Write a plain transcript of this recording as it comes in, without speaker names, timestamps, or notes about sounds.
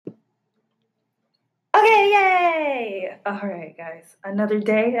All right, guys. Another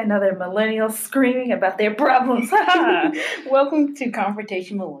day, another millennial screaming about their problems. Welcome to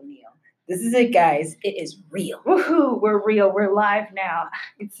Confrontation Millennial. This is it, guys. It is real. Woohoo! We're real. We're live now.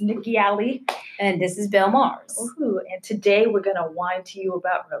 It's Nikki Alley. And this is Belle Mars. Woohoo! And today we're going to whine to you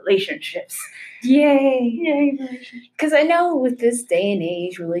about relationships. Yay! Yay, relationships. Because I know with this day and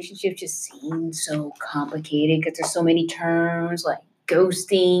age, relationships just seem so complicated because there's so many terms like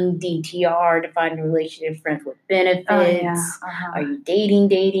ghosting, DTR, defined relationship, friends with benefits. Oh, yeah. Uh-huh. Are you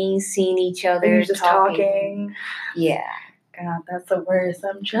dating, seeing each other, Are you just talking? Yeah. God, that's the worst.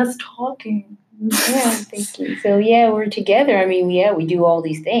 I'm just talking. Yeah, thank you. So we're together. I mean, we do all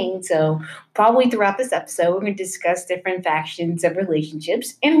these things. So probably throughout this episode, we're going to discuss different factions of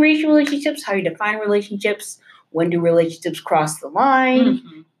relationships and racial relationships, how you define relationships, when do relationships cross the line,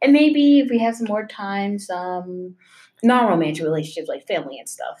 and maybe if we have some more time, some non-romantic relationships like family and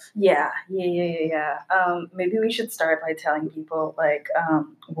stuff. Yeah. Maybe we should start by telling people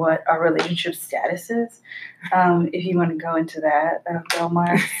what our relationship status is. If you want to go into that, Belle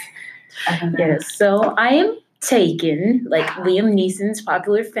Mars. Yes. So I am taken, like Liam Neeson's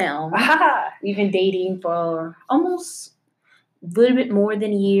popular film. We've been dating for almost a little bit more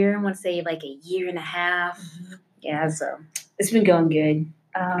than a year. I want to say like a year and a half. Mm-hmm. Yeah. So it's been going good.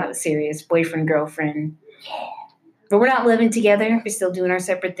 Serious boyfriend, girlfriend. Yeah. But we're not living together. We're still doing our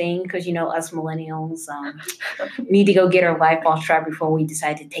separate thing because, us millennials need to go get our life off track before we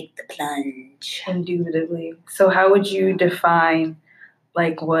decide to take the plunge. Indubitably. So how would you define,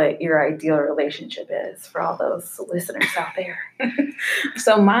 what your ideal relationship is for all those listeners out there?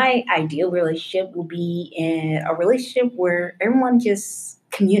 So my ideal relationship will be in a relationship where everyone just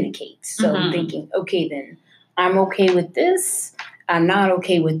communicates. So I'm thinking, okay, then I'm okay with this. I'm not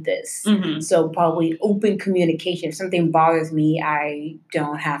okay with this. Mm-hmm. So probably open communication. If something bothers me, I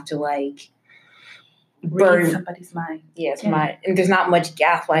don't have to read somebody's mind. Yes, and there's not much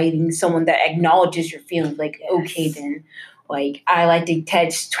gaslighting. Someone that acknowledges your feelings. Okay, then, I like to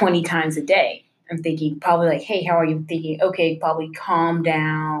text 20 times a day. I'm thinking probably hey, how are you? I'm thinking, okay, probably calm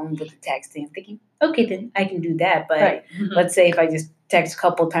down with the texting. I'm thinking, okay, then I can do that. But let's say if I just text a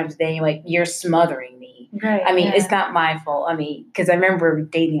couple of times a day, you're smothering me. Right. I mean, it's not my fault. I mean, because I remember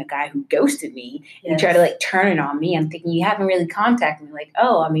dating a guy who ghosted me. Yes. He tried to turn it on me. I'm thinking, you haven't really contacted me.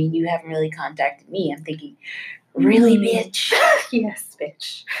 You haven't really contacted me. I'm thinking, really, bitch? Yes,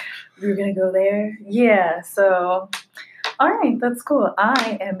 bitch. We're going to go there? Yeah, so, all right, that's cool.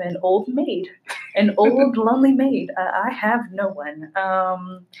 I am an old maid, an old, lonely maid. I have no one.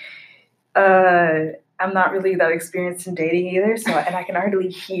 I'm not really that experienced in dating either, and I can hardly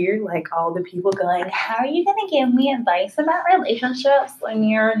hear all the people going, how are you going to give me advice about relationships when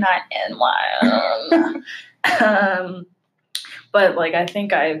you're not in one? But I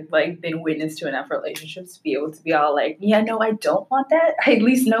think I've been witness to enough relationships to be able to be all yeah, no, I don't want that. I at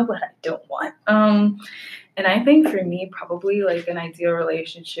least know what I don't want. And I think for me, probably an ideal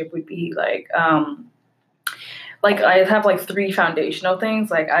relationship would be I have three foundational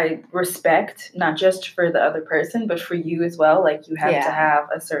things. I respect, not just for the other person, but for you as well. You have to have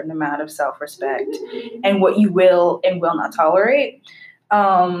a certain amount of self-respect and what you will and will not tolerate.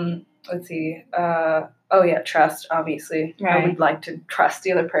 Let's see. Trust, obviously. Right. I would like to trust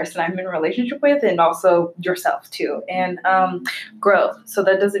the other person I'm in a relationship with, and also yourself too. And growth. So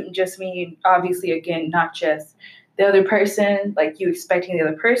that doesn't just mean, obviously, again, not just the other person, you expecting the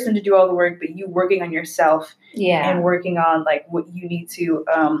other person to do all the work, but you working on yourself and working on what you need to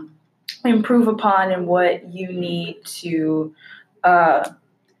improve upon and what you need to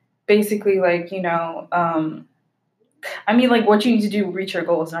basically what you need to do to reach your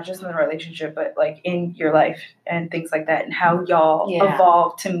goals, not just in the relationship, but in your life and things like that, and how y'all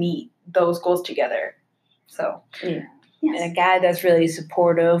evolve to meet those goals together. So Yes. And a guy that's really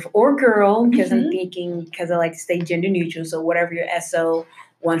supportive, or girl, because I'm thinking, because I like to stay gender neutral, so whatever your SO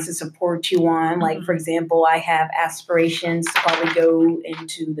wants to support you on. For example, I have aspirations to probably go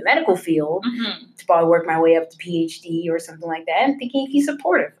into the medical field, to probably work my way up to PhD or something like that. I'm thinking if he's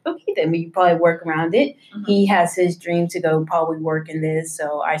supportive, okay, then we probably work around it. He has his dream to go probably work in this,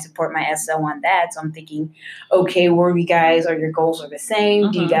 so I support my SO on that. So I'm thinking, okay, where you guys are, your goals are the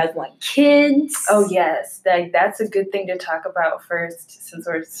same. Do you guys want kids? Oh, yes. That's a good thing to talk about first, since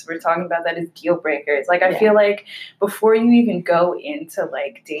we're talking about that, is deal breakers. I feel before you even go into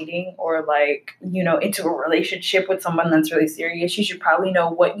dating or into a relationship with someone that's really serious, you should probably know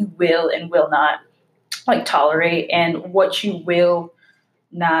what you will and will not tolerate, and what you will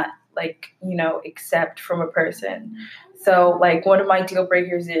not accept from a person. So, like, one of my deal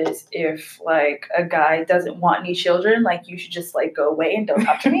breakers is if, like, a guy doesn't want any children, like, you should just, like, go away and don't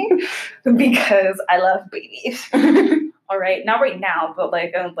talk to me because I love babies. All right, not right now, but,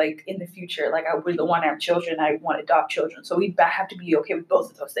 like in the future, like, I wouldn't want to have children. I want to adopt children. So we have to be okay with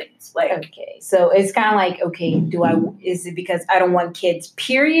both of those things. Like, okay, so it's kind of like, okay, is it because I don't want kids,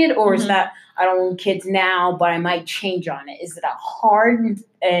 period, or is that I don't want kids now, but I might change on it? Is it a hard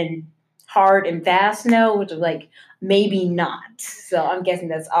and fast no, which is like maybe not? So I'm guessing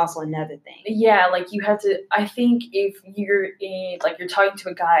that's also another thing. Yeah, like you have to. I think if you're you're talking to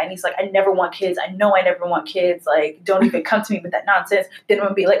a guy and he's like, I never want kids. I know I never want kids. Like, don't even come to me with that nonsense. Then I'm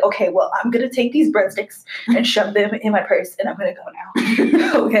gonna be like, okay, well, I'm gonna take these breadsticks and shove them in my purse, and I'm gonna go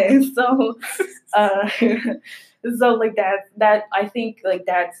now. Okay, so, so like that I think like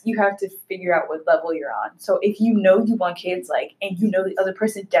that's you have to figure out what level you're on. So if you know you want kids, like, and you know the other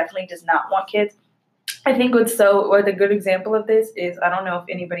person definitely does not want kids. I think what a good example of this is, I don't know if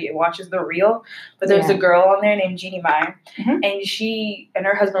anybody watches The Real, but there's a girl on there named Jeannie Mai, and she and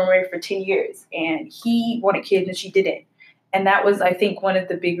her husband were married for 10 years, and he wanted kids and she didn't. And that was, I think, one of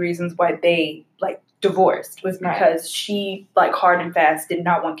the big reasons why they, like, divorced, was because she, like, hard and fast did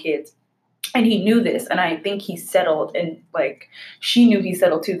not want kids. And he knew this, and I think he settled, and, like, she knew he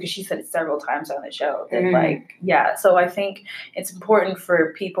settled too, because she said it several times on the show. And, like, yeah, so I think it's important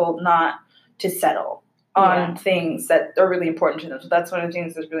for people not to settle on things that are really important to them. So that's one of the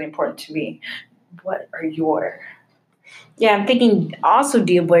things that's really important to me. What are your... Yeah, I'm thinking also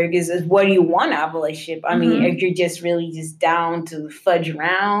deal breakers is, what do you want out of a relationship? I mean, if you're just really just down to fudge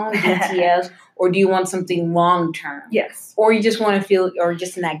around, BTS, or do you want something long term? Yes. Or you just want to feel, or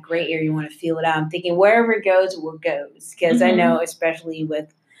just in that gray area, you want to feel it out. I'm thinking wherever it goes, it goes. Because I know, especially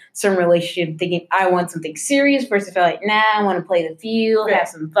with some relationship, thinking I want something serious versus feel like, nah, I want to play the field, have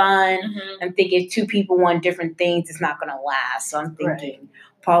some fun. I'm thinking if two people want different things, it's not going to last. So I'm thinking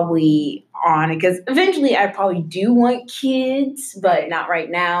probably on it, because eventually I probably do want kids, but not right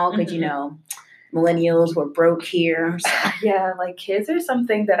now, because you know, millennials were broke here. So. Yeah, like kids are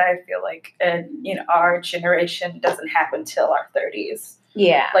something that I feel like in our generation doesn't happen till our 30s.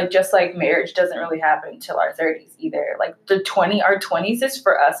 Yeah. Like, just like marriage doesn't really happen till our 30s either. Like, our 20s is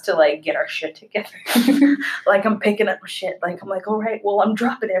for us to, like, get our shit together. Like, I'm picking up my shit. Like, I'm like, all right, well, I'm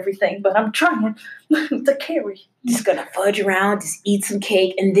dropping everything, but I'm trying to carry. Just gonna fudge around, just eat some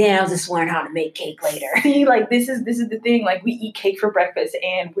cake, and then I'll just learn how to make cake later. See, like, this is the thing. Like, we eat cake for breakfast,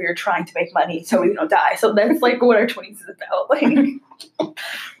 and we're trying to make money so we don't die. So that's, like, what our 20s is about.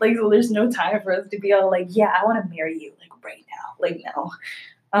 Like, so there's no time for us to be all like, yeah, I want to marry you, like, right now. Like, no.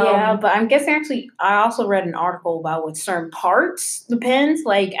 Yeah, but I'm guessing actually, I also read an article about what certain parts depends.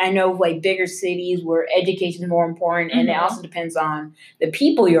 Like, I know, like, bigger cities where education is more important, and it also depends on the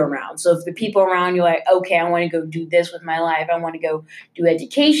people you're around. So if the people around you're like, okay, I want to go do this with my life, I want to go do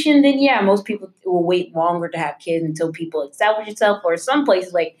education, then yeah, most people will wait longer to have kids until people establish itself. Or some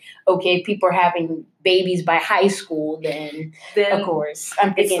places, like, okay, if people are having babies by high school, then of course,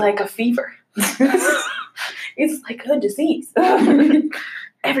 I'm thinking, it's like a fever. It's like a disease.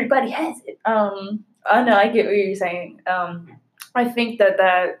 Everybody has it. I know, I get what you're saying. I think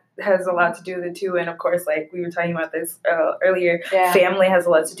that has a lot to do with it too. And of course, like we were talking about this earlier, family has a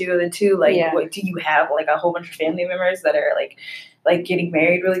lot to do with it too. Like, what do you have, like, a whole bunch of family members that are like getting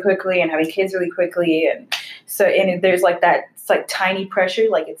married really quickly and having kids really quickly, and so, and there's like that, it's like tiny pressure,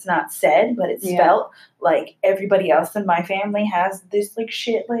 like it's not said, but it's felt. Like, everybody else in my family has this, like,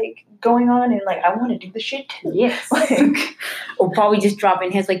 shit, like, going on, and, like, I want to do the shit too. Yes. Like, or probably just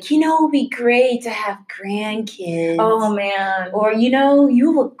dropping hints like, it would be great to have grandkids. Oh, man. Or,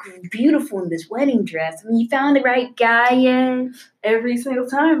 you look beautiful in this wedding dress. I mean, you found the right guy yet? Every single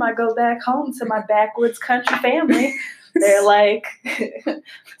time I go back home to my backwoods country family, they're like,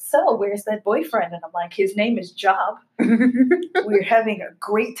 so where's that boyfriend? And I'm like, his name is Job. We're having a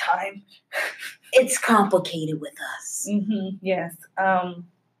great time. It's complicated with us. Yes.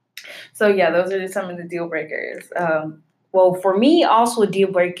 So yeah, those are some of the deal breakers. Well, for me, also a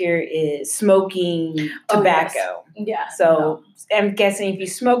deal breaker is smoking tobacco. Yeah. So I'm guessing if you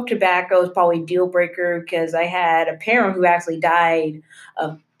smoke tobacco, it's probably a deal breaker, because I had a parent who actually died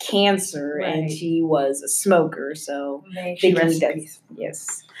of cancer, and she was a smoker. So she rest in peace.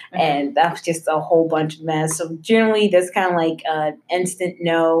 Yes. And that was just a whole bunch of mess. So generally, that's kind of like an instant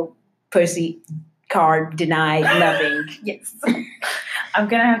no, pussy card denied, nothing. Yes. I'm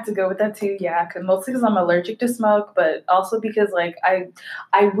gonna have to go with that too, mostly because I'm allergic to smoke, but also because, like, I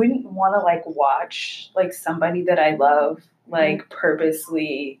wouldn't want to, like, watch, like, somebody that I love, like,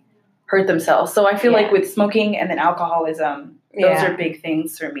 purposely hurt themselves. So I feel like with smoking and then alcoholism, those are big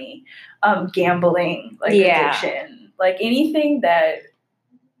things for me. Gambling, like, addiction, Like anything that,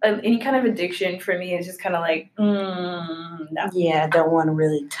 any kind of addiction for me is just kind of like, no. Yeah, I don't want to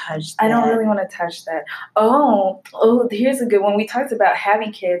really touch that. I don't really want to touch that. Oh, here's a good one. We talked about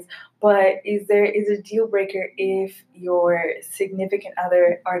having kids, but is a deal breaker if your significant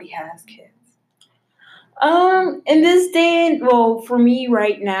other already has kids? In this day, well, for me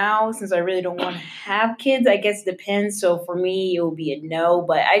right now, since I really don't want to have kids, I guess it depends. So for me, it will be a no,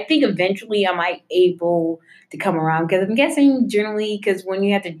 but I think eventually I might able to come around because I'm guessing generally because when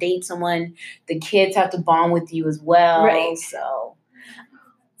you have to date someone, the kids have to bond with you as well. Right.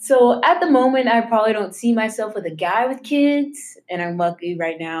 So at the moment, I probably don't see myself with a guy with kids, and I'm lucky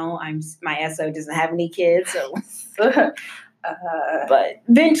right now. My SO doesn't have any kids, so. But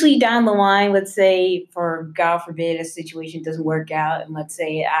eventually down the line, let's say for God forbid a situation doesn't work out, and let's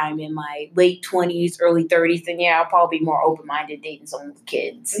say I'm in my late 20s, early 30s, then yeah, I'll probably be more open minded dating someone with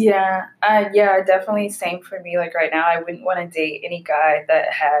kids. Yeah, definitely same for me. Like right now, I wouldn't want to date any guy that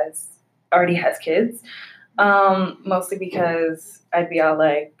already has kids. Mostly because I'd be all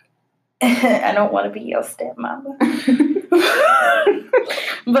like, I don't want to be your stepmama.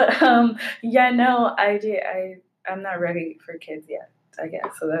 But I'm not ready for kids yet, I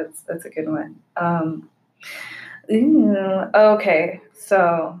guess. So that's a good one. Okay,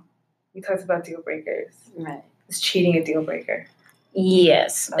 so we talked about deal breakers. Right. Is cheating a deal breaker?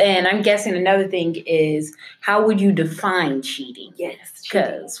 Yes. Okay. And I'm guessing another thing is, how would you define cheating? Yes.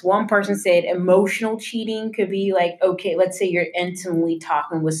 Because one person said emotional cheating could be like, okay, let's say you're intimately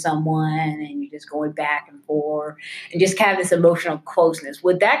talking with someone and you're just going back and forth and just have this emotional closeness.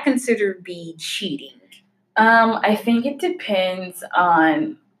 Would that be cheating? I think it depends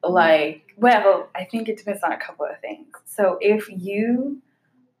on I think it depends on a couple of things. So if you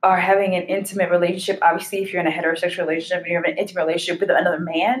are having an intimate relationship, obviously if you're in a heterosexual relationship and you're in an intimate relationship with another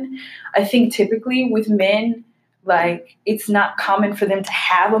man, I think typically with men, like it's not common for them to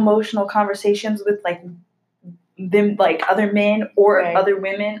have emotional conversations with like them, like other men or other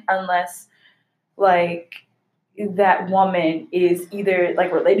women, unless like that woman is either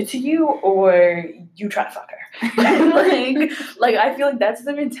like related to you or you try to fuck her. like I feel like that's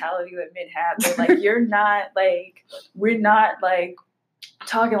the mentality that men have. They're like, you're not like, we're not like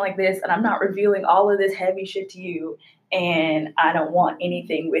talking like this, and I'm not revealing all of this heavy shit to you, and I don't want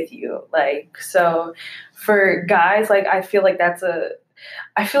anything with you. Like, so for guys, like I feel like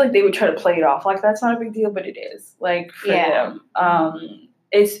I feel like they would try to play it off like that's not a big deal, but it is. Like for them.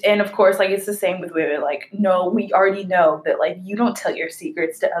 And of course, like it's the same with women. Like, no, we already know that like you don't tell your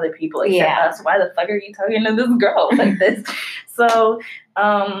secrets to other people except us. Why the fuck are you talking to this girl like this? So,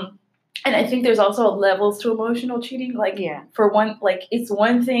 and I think there's also levels to emotional cheating. Like, for one, like it's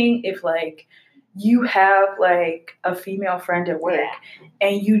one thing if like you have like a female friend at work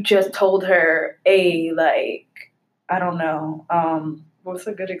and you just told her like, I don't know, what's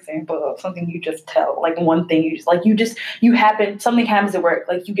a good example of something you just tell? Like one thing something happens at work,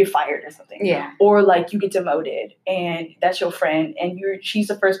 like you get fired or something. Yeah. Or like you get demoted and that's your friend and she's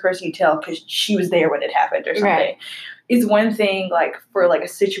the first person you tell because she was there when it happened or something. Right. It's one thing like for like a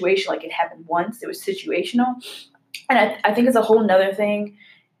situation, like it happened once, it was situational. And I think it's a whole nother thing.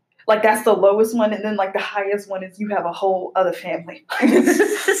 Like that's the lowest one, and then like the highest one is you have a whole other family.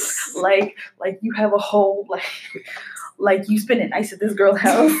 like you have a whole like you spend a night at this girl's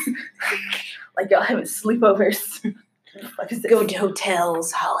house. Like y'all having sleepovers. Go to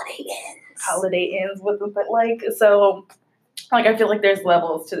hotels, Holiday Inns. What the like so. Like I feel like there's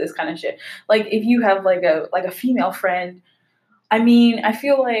levels to this kind of shit. Like if you have like a female friend, I mean, I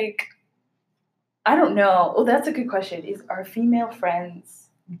feel like I don't know. Oh, that's a good question. Are female friends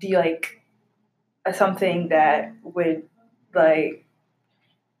like something that would like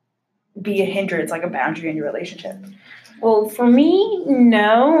be a hindrance, like a boundary in your relationship? Well, for me,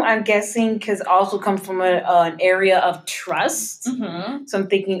 no. I'm guessing because it also comes from an area of trust. Mm-hmm. So I'm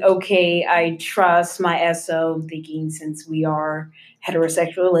thinking, okay, I trust my SO. I'm thinking since we are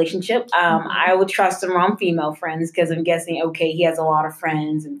heterosexual relationship, I would trust him around female friends because I'm guessing, okay, he has a lot of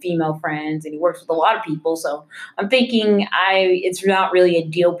friends and female friends and he works with a lot of people. So I'm thinking it's not really a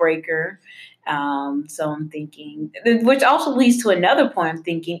deal breaker. So I'm thinking, which also leads to another point I'm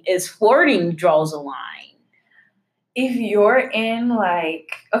thinking is flirting draws a line. If you're in like,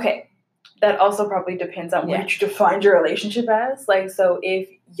 okay, that also probably depends on what you define your relationship as. Like, so if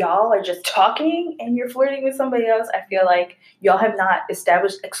y'all are just talking and you're flirting with somebody else, I feel like y'all have not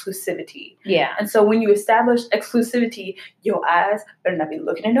established exclusivity. Yeah. And so when you establish exclusivity, your eyes better not be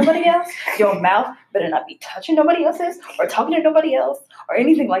looking at nobody else. Your mouth better not be touching nobody else's or talking to nobody else or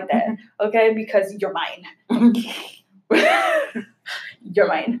anything like that. Okay? Because you're mine. you're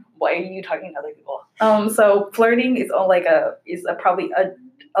mine. Why are you talking to other people? So flirting is probably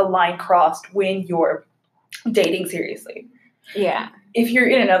a line crossed when you're dating seriously. Yeah. If you're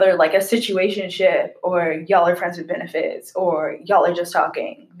in another, like a situationship, or y'all are friends with benefits, or y'all are just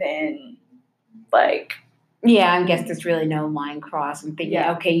talking, then like. Yeah, I guess there's really no line cross. I'm thinking,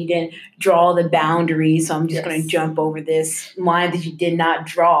 okay, you didn't draw the boundary, so I'm just going to jump over this line that you did not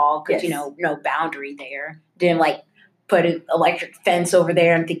draw because, no boundary there. Didn't like put an electric fence over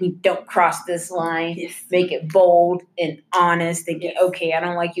there. I'm thinking, don't cross this line. Yes. Make it bold and honest. Thinking, okay, I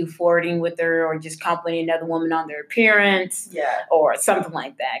don't like you flirting with her or just complimenting another woman on their appearance or something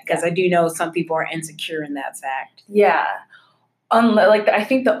like that. Because I do know some people are insecure in that fact. Yeah. I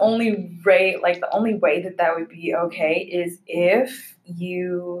think the only way that would be okay is if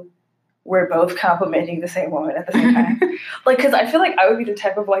you were both complimenting the same woman at the same time. Because I feel like I would be the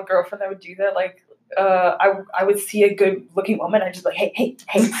type of like girlfriend that would do that. Like, I would see a good looking woman, I'd just be like, hey,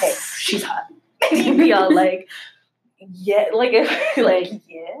 she's hot. And you'd be all like, yeah, like, yeah.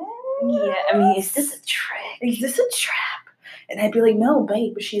 I mean, is this a trick? Is this a trap? And I'd be like, no,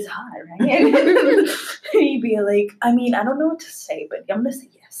 babe, but she's hot, right? And he'd be like, I mean, I don't know what to say, but I'm going to say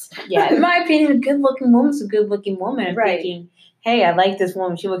yes. Yeah, in my opinion, a good-looking woman's a good-looking woman. I'm thinking, hey, I like this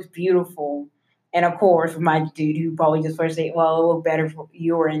woman. She looks beautiful. And, of course, my dude who probably just first say, well, it would look better if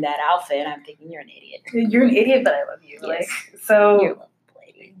you were in that outfit. I'm thinking, you're an idiot. You're an idiot, but I love you. Yes. You're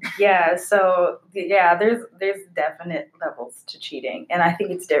lady. Yeah, so, yeah, there's definite levels to cheating. And I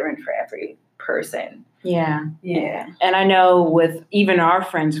think it's different for every person. Yeah. And I know with even our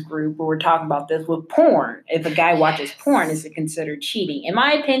friends group where we're talking about this with porn, if a guy watches porn, is it considered cheating? In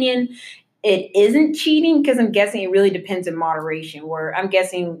my opinion, it isn't cheating because I'm guessing it really depends in moderation, where I'm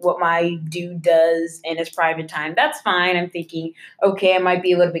guessing what my dude does in his private time, that's fine. I'm thinking, okay, I might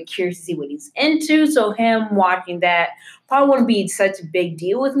be a little bit curious to see what he's into. So him watching that probably wouldn't be such a big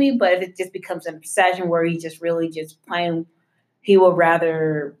deal with me. But if it just becomes an obsession where he's just really just playing, he will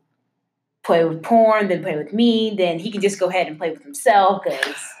rather play with porn than play with me, then he can just go ahead and play with himself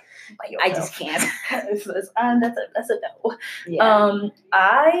because I just can't. That's a no. Yeah.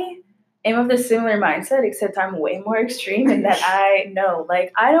 I am of the similar mindset, except I'm way more extreme in that I know,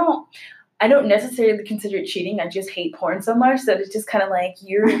 like, I don't necessarily consider it cheating. I just hate porn so much that it's just kind of like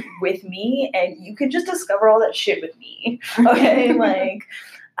you're with me and you can just discover all that shit with me. Okay, like.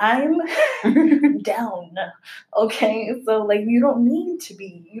 I'm down. Okay, so like you don't need to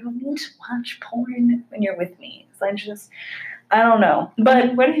watch porn when you're with me. So I don't know.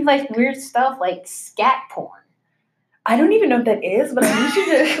 But what if you like weird stuff like scat porn? I don't even know what that is, but I need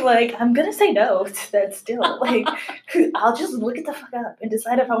you to like. I'm gonna say no to that still. Like, I'll just look it the fuck up and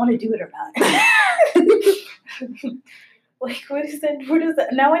decide if I want to do it or not. Like, what is that? What is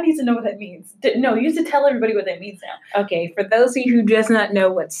that? Now I need to know what that means. No, you have to tell everybody what that means now. Okay, for those of you who does not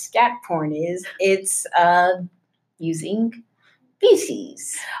know what scat porn is, it's using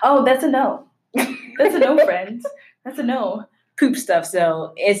feces. Oh, that's a no. That's a no, friends. That's a no. Poop stuff,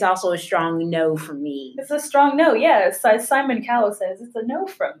 so it's also a strong no for me. It's a strong no, yes. As Simon Cowell says, it's a no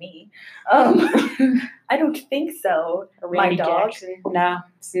from me. I don't think so. My dog. Jackson. No,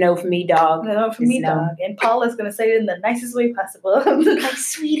 it's no for me, dog. No for me, dog. And Paula's gonna say it in the nicest way possible. Like,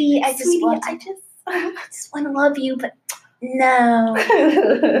 sweetie, I just want to love you, but no.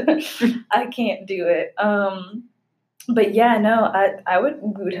 I can't do it. But yeah, no,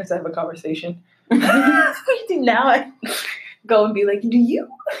 we would have to have a conversation. Now I go and be like, do you?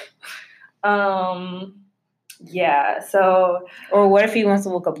 Yeah, so. Or what if he wants to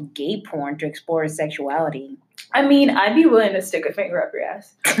look up gay porn to explore his sexuality? I mean, I'd be willing to stick a finger up your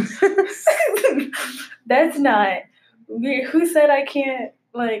ass. That's not. Who said I can't?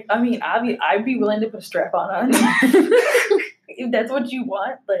 Like, I mean, I'd be willing to put a strap on. If that's what you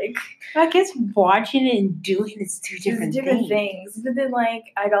want, like. I guess watching it and doing it is two different things. But then, like,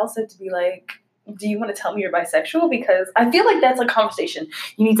 I'd also have to be like, do you want to tell me you're bisexual? Because I feel like that's a conversation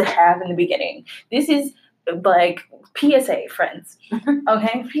you need to have in the beginning. This is like PSA, friends.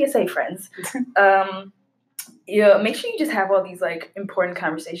 Okay? PSA, friends. Make sure you just have all these like important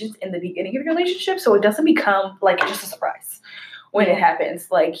conversations in the beginning of your relationship so it doesn't become like just a surprise when it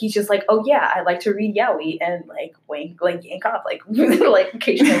happens. Like, he's just like, oh yeah, I like to read yaoi and like wank, like yank off, like like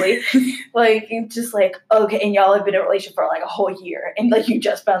occasionally. Like, it's just like, okay, and y'all have been in a relationship for like a whole year and like you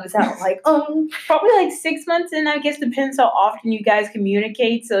just found this out. Like, probably like 6 months, and I guess depends how often you guys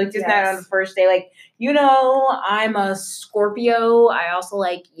communicate. So it's just not on the first day. Like, I'm a Scorpio. I also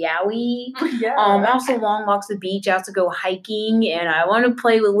like yaoi. Yeah. I also long walks to the beach. I also go hiking, and I want to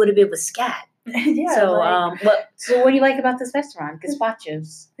play a little bit with scat. Yeah. So, so what do you like about this restaurant?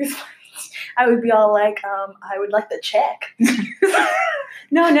 Gazpachos. I would be all like, I would like the check.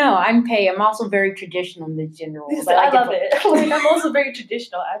 No, I'm pay. I'm also very traditional in the general. I love it. Like, I'm also very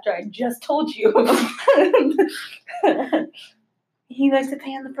traditional after I just told you. He likes to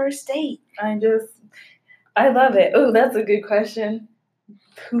pay on the first date. I love it. Oh, that's a good question.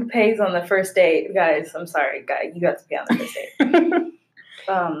 Who pays on the first date? Guys, I'm sorry, you got to pay on the first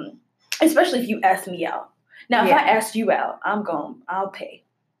date. Especially if you ask me out. Now, if I asked you out, I'll pay.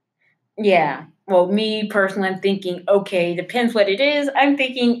 Yeah. Well, me personally, I'm thinking, okay, depends what it is. I'm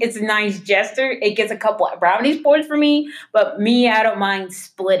thinking it's a nice gesture. It gets a couple of brownies points for me. But me, I don't mind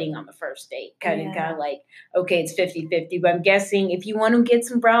splitting on the first date. Kind of like, okay, it's 50-50. But I'm guessing if you want to get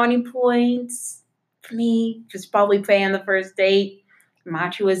some brownie points, for me, just probably pay on the first date.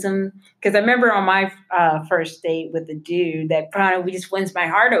 Machoism. Because I remember on my first date with the dude that probably just wins my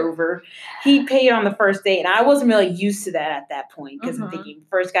heart over. He paid on the first date, and I wasn't really used to that at that point because I'm thinking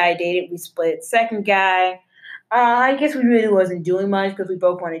first guy I dated, we split. Second guy, I guess we really wasn't doing much because we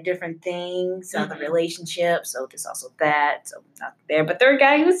both wanted different things on the relationship. So there's also that. So not there. But third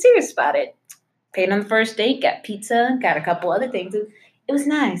guy, he was serious about it. Paid on the first date, got pizza, got a couple other things. It was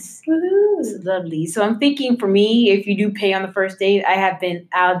nice. Woo-hoo. It was lovely. So I'm thinking for me, if you do pay on the first date, I have been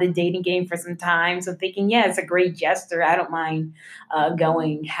out of the dating game for some time. So I'm thinking, yeah, it's a great gesture. I don't mind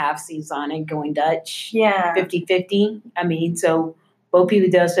going half-seas on it, going Dutch. Yeah. 50-50. I mean, so both people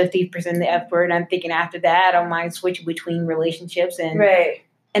does 50% of the effort. And I'm thinking after that, I don't mind switching between relationships. And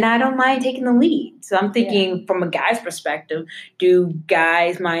I don't mind taking the lead. So I'm thinking from a guy's perspective, do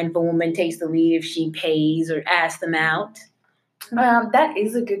guys mind if a woman takes the lead if she pays or asks them out? That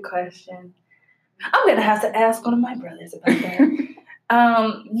is a good question. I'm gonna have to ask one of my brothers about that.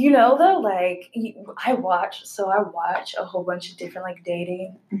 Though, like I watch a whole bunch of different like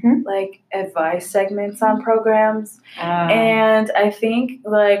dating, like advice segments on programs, and I think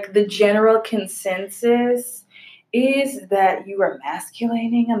like the general consensus is that you are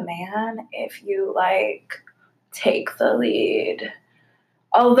emasculating a man if you like take the lead.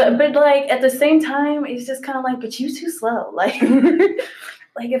 But like at the same time, it's just kind of like, but you too slow. Like,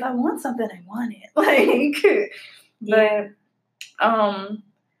 like if I want something, I want it. Like,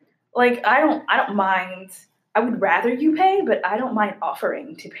 like I don't mind. I would rather you pay, but I don't mind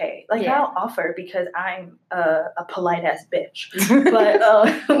offering to pay. Like I'll offer because I'm a polite ass bitch. But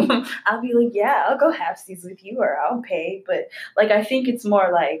I'll be like, yeah, I'll go half-seas with you, or I'll pay. But like I think it's more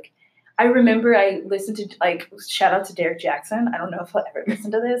like. I remember I listened to, like, shout out to Derek Jackson. I don't know if he'll ever listen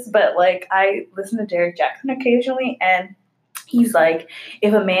to this, but, like, I listen to Derek Jackson occasionally, and he's like,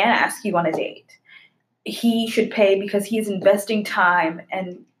 if a man asks you on a date, he should pay because he's investing time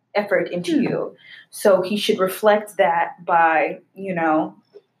and effort into you. So he should reflect that by,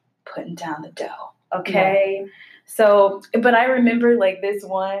 putting down the dough, okay? Yeah. So, but I remember like this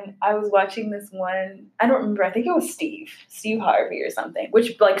one, I was watching this one, I don't remember, I think it was Steve Harvey or something,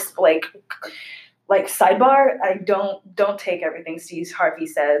 which like sidebar, I don't take everything Steve Harvey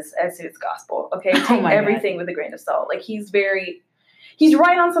says as his gospel, okay? Take everything with a grain of salt. Like he's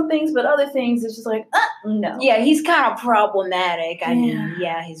right on some things, but other things it's just like, no. Yeah, he's kind of problematic. I mean,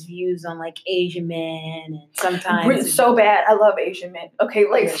 his views on like Asian men and sometimes so bad. I love Asian men. Okay,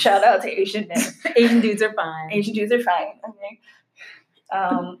 like shout out to Asian men. Asian dudes are fine. Okay.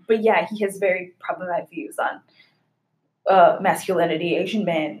 But yeah, he has very problematic views on masculinity, Asian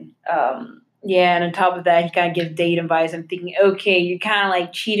men. And on top of that, he kind of gives date advice. I'm thinking, okay, you kind of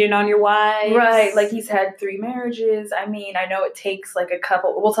like cheated on your wives. Right, like he's had 3 marriages. I mean, I know it takes like a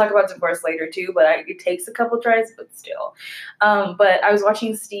couple, we'll talk about divorce later too, but it takes a couple tries, but still. But I was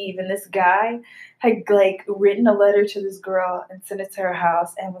watching Steve, and this guy had like written a letter to this girl and sent it to her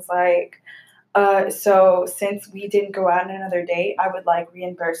house and was like, so since we didn't go out on another date, I would like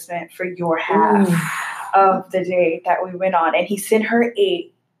reimbursement for your half of the date that we went on. And he sent her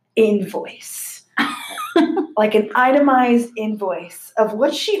a invoice, like an itemized invoice of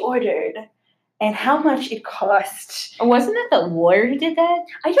what she ordered and how much it cost. Wasn't it the lawyer who did that?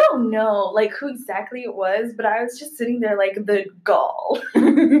 I don't know like who exactly it was, but I was just sitting there like the gall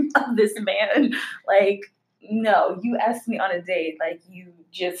of this man. Like, no, you asked me on a date, like you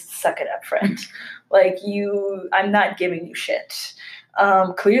just suck it up, friend. Like I'm not giving you shit.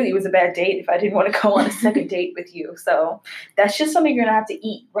 Clearly it was a bad date if I didn't want to go on a second date with you. So that's just something you're gonna have to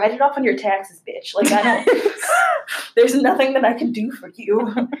eat. Write it off on your taxes, bitch. Like I don't there's nothing that I can do for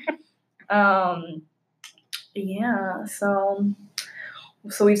you.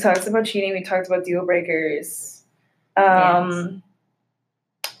 So we talked about cheating, we talked about deal breakers.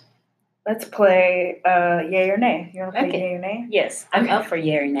 Let's play yay or nay. You want to play yay or nay? Yes, I'm up for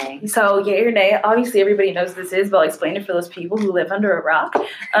yay or nay. So yay or nay, obviously everybody knows what this is, but I'll explain it for those people who live under a rock.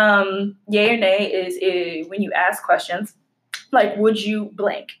 Yay or nay is when you ask questions, like, would you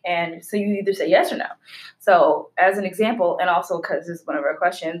blank? And so you either say yes or no. So as an example, and also because this is one of our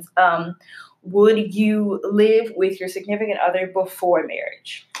questions, would you live with your significant other before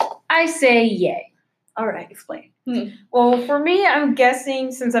marriage? I say yay. All right, explain. Well, for me, I'm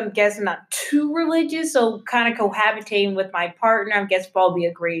guessing, since I'm guessing not too religious, so kind of cohabitating with my partner, I guess probably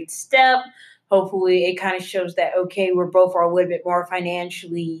a great step. Hopefully, it kind of shows that, okay, we're both are a little bit more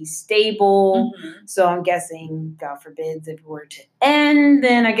financially stable. Mm-hmm. So I'm guessing, God forbid, if it were to end,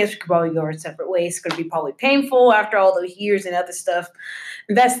 then I guess we could probably go our separate ways. It's going to be probably painful after all those years and other stuff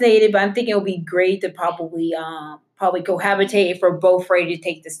investigated, but I'm thinking it'll be great to probably cohabitate if we're both ready to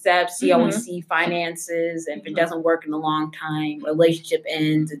take the steps, see how we see finances, and if it doesn't work in the long time, relationship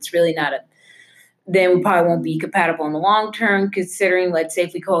ends, it's really not then we probably won't be compatible in the long term, considering, let's say,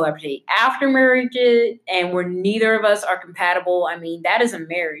 if we cohabitate after marriage and where neither of us are compatible, I mean, that is a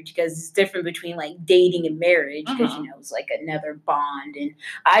marriage, because it's different between like dating and marriage, because, it's like another bond. And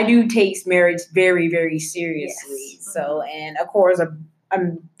I do take marriage very, very seriously. Yes. So, and of course, a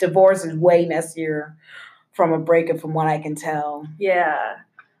divorce is way messier from a breakup, from what I can tell. Yeah.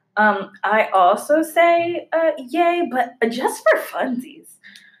 I also say yay, but just for funsies.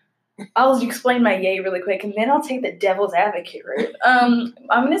 I'll explain my yay really quick, and then I'll take the devil's advocate route. I'm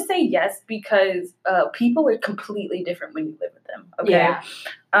going to say yes because people are completely different when you live with them. Okay.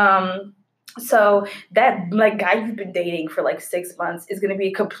 Yeah. So that guy you've been dating for 6 months is going to be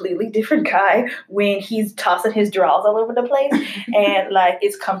a completely different guy when he's tossing his drawers all over the place and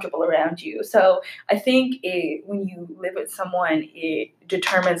it's comfortable around you. So I think when you live with someone, it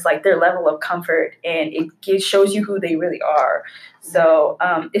determines their level of comfort, and it shows you who they really are. So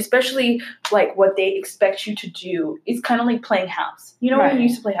especially what they expect you to do is kind of like playing house. You know, right. When you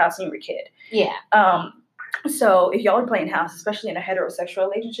used to play house when you were a kid. Yeah. So if y'all are playing house, especially in a heterosexual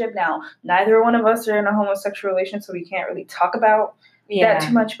relationship, now neither one of us are in a homosexual relationship, so we can't really talk about that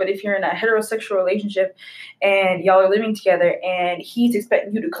too much. But if you're in a heterosexual relationship and y'all are living together and he's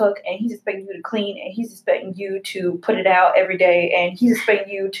expecting you to cook and he's expecting you to clean and he's expecting you to put it out every day and he's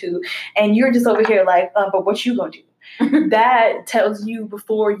expecting you to, and you're just over here but what you gonna do? That tells you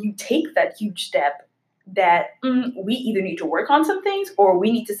before you take that huge step that we either need to work on some things or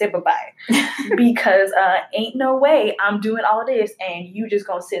we need to say bye-bye because ain't no way I'm doing all of this and you just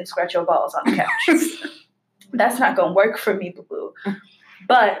gonna sit and scratch your balls on the couch. That's not gonna work for me, boo-boo.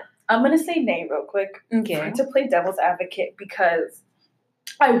 But I'm gonna say nay real quick to play devil's advocate because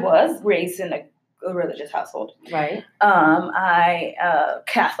I was raised in a religious household. Right. I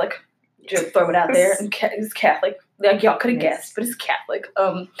Catholic. Just throw it out there. It's Catholic. Y'all could have guessed, but it's Catholic.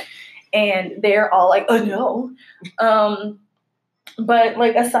 And they're all like, oh no.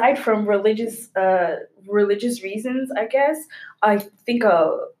 But aside from religious reasons, I guess, I think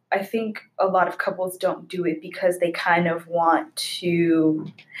a lot of couples don't do it because they kind of want to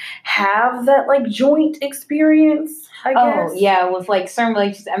have that joint experience, I guess. Oh, yeah, with certain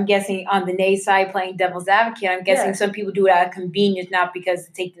relationships, I'm guessing on the nay side, playing devil's advocate, I'm guessing some people do it out of convenience, not because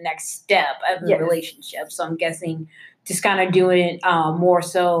to take the next step of the relationship. So I'm guessing just kind of doing it more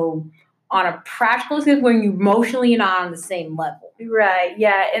so on a practical sense when you emotionally not on the same level. Right,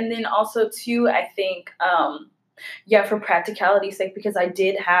 yeah. And then also, too, I think, for practicality's sake, because I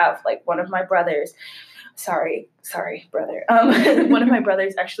did have, one of my brothers, sorry, brother. One of my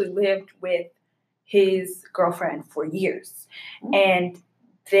brothers actually lived with his girlfriend for years. Mm. And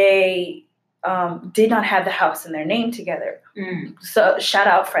they did not have the house in their name together. Mm. So, shout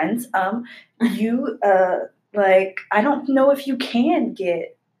out, friends. You, I don't know if you can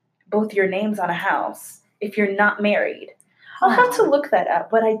get both your names on a house if you're not married. I'll have to look that up,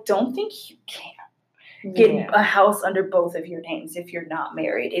 but I don't think you can get a house under both of your names if you're not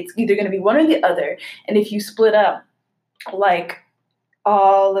married. It's either going to be one or the other. And if you split up,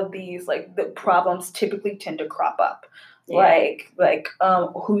 all of these, the problems typically tend to crop up. Yeah.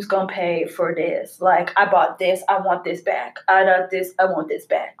 Who's going to pay for this? I bought this, I want this back. I got this, I want this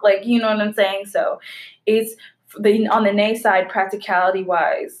back. You know what I'm saying? So it's, on the nay side, practicality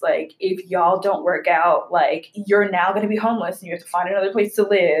wise, if y'all don't work out, you're now going to be homeless and you have to find another place to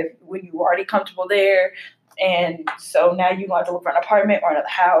live when you were already comfortable there. And so now you want to look for an apartment or another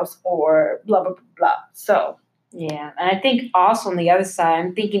house or blah, blah, blah, blah. So. Yeah. And I think also on the other side,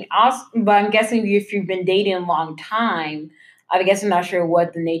 I'm thinking also, but I'm guessing if you've been dating a long time, I guess I'm not sure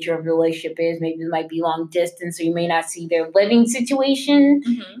what the nature of the relationship is. Maybe it might be long distance, so you may not see their living situation.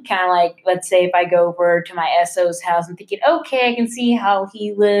 Mm-hmm. Kind of like, let's say if I go over to my SO's house, I'm thinking, okay, I can see how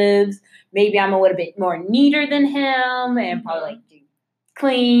he lives. Maybe I'm a little bit more neater than him and probably like to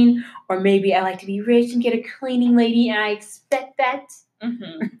clean. Or maybe I like to be rich and get a cleaning lady, and I expect that.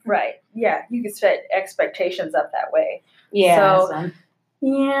 Mm-hmm. Right. Yeah, you can set expectations up that way. Yeah. So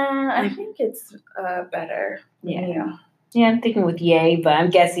yeah, I think it's better. Yeah. Yeah, I'm thinking with yay, but I'm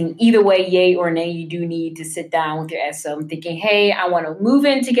guessing either way, yay or nay, you do need to sit down with your SO. I'm thinking, hey, I want to move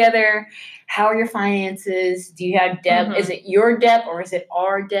in together. How are your finances? Do you have debt? Mm-hmm. Is it your debt or is it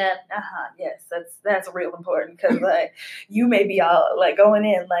our debt? Yes, that's real important because like you may be all like going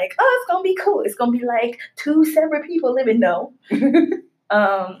in like, oh, it's gonna be cool. It's gonna be like 2 separate people living. No.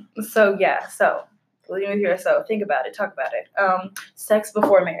 So yeah. So living with your SO. Think about it. Talk about it. Sex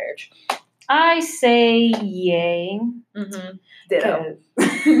before marriage. I say yay. Mm-hmm. Ditto.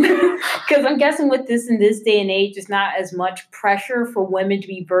 Because I'm guessing with this in this day and age, it's not as much pressure for women to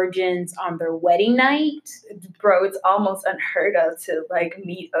be virgins on their wedding night. Bro, it's almost unheard of to like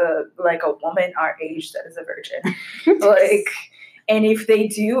meet a woman our age that is a virgin. Like, and if they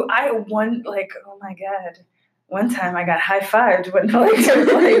do, oh my god. One time I got high-fived when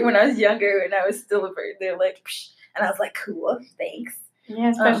when I was younger and I was still a virgin. They're like, psh, and I was like, cool, thanks. Yeah,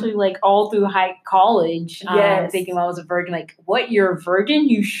 especially like all through college. Yes. Thinking I was a virgin. Like, what? You're a virgin?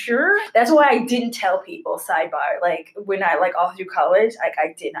 You sure? That's why I didn't tell people. Sidebar. Like when I all through college,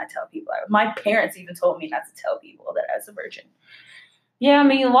 I did not tell people. My parents even told me not to tell people that I was a virgin. Yeah, I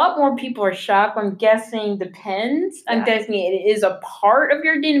mean, a lot more people are shocked. I'm guessing depends. Yeah. I'm guessing it is a part of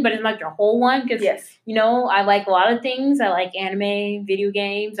your identity, but it's not your whole one. Because, I like a lot of things. I like anime, video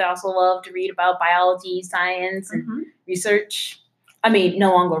games. I also love to read about biology, science, and research. I mean,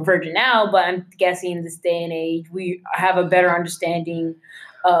 no longer a virgin now, but I'm guessing in this day and age, we have a better understanding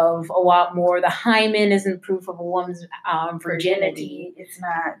of a lot more. The hymen isn't proof of a woman's virginity. It's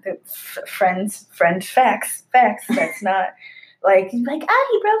not. Friend facts. That's not. Like, he broke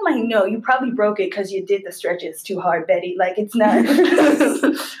my... No, you probably broke it because you did the stretches too hard, Betty. Like, it's not...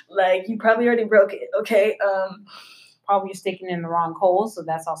 like, you probably already broke it, okay? Probably you're sticking in the wrong hole, so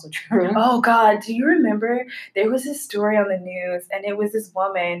that's also true. Oh, God. Do you remember? There was this story on the news, and it was this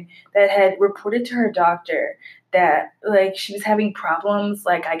woman that had reported to her doctor that, like, she was having problems,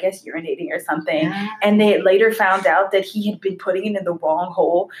 like, I guess urinating or something. Yeah. And they later found out that he had been putting it in the wrong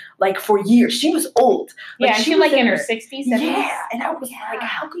hole, like, for years. She was old. Like, she was, like, in her 60s, 70s? Yeah. And I was like,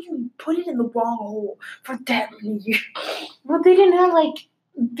 how could you put it in the wrong hole for that many years? Well, they didn't have, like,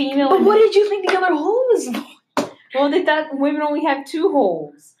 female... But what did you think the other hole was for? Well, they thought women only have 2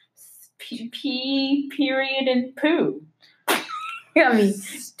 holes. Pee, period, and poo. I mean,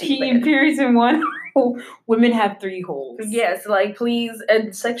 pee and periods in one hole. Women have 3 holes. Yes, like, please,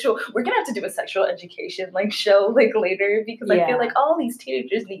 and we're gonna have to do a sexual education, like, show, like, later, because I feel like all these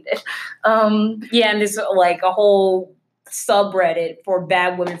teenagers need it. Yeah, and there's, like, a whole subreddit for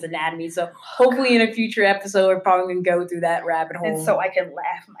bad women's anatomy, so hopefully in a future episode we're probably gonna go through that rabbit hole. And so I can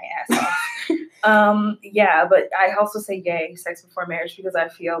laugh my ass off. Yeah, but I also say yay, sex before marriage, because I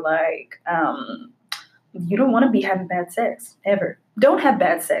feel like you don't want to be having bad sex ever. Don't have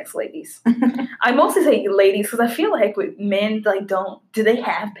bad sex, ladies. I mostly say ladies because I feel like with men, like, do they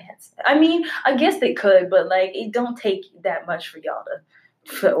have bad sex? I mean, I guess they could, but like it don't take that much for y'all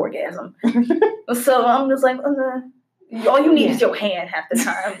to orgasm. So I'm just like, all you need is your hand half the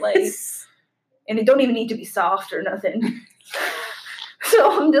time, like, and it don't even need to be soft or nothing.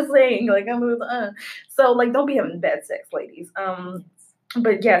 So I'm just saying, like, so like, don't be having bad sex, ladies.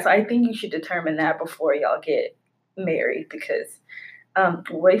 But yes, I think you should determine that before y'all get married, because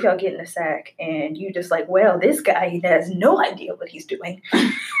what if y'all get in a sack and you just like, well, this guy has no idea what he's doing.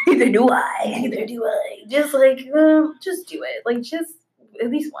 Neither do I. Just like, just do it. Like, just at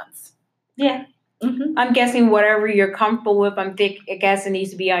least once. Yeah. Mm-hmm. I'm guessing whatever you're comfortable with, I guess it needs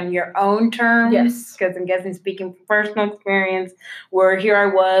to be on your own terms. Yes. Because I'm guessing, speaking from personal experience, where here I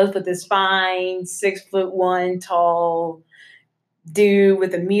was with this fine 6'1" tall dude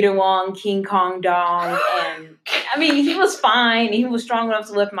with a meter-long King Kong dong, and I mean, he was fine. He was strong enough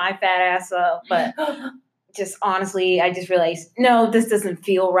to lift my fat ass up, but just honestly, I just realized, no, this doesn't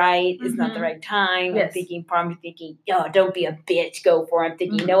feel right. It's not the right time. Yes. I'm probably thinking, yo, don't be a bitch, go for it. I'm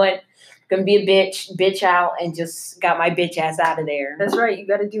thinking, you know what? I'm gonna be a bitch out, and just got my bitch ass out of there. That's right. You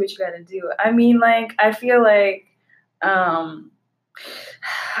got to do what you got to do. I mean, like, I feel like,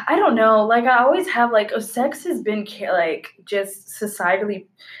 I don't know. Like I always have like sex has been like just societally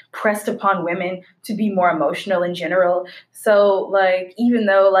pressed upon women to be more emotional in general. So like even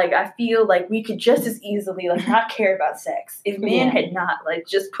though like I feel like we could just as easily like not care about sex if men had not like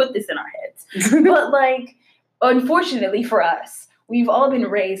just put this in our heads. But like unfortunately for us, we've all been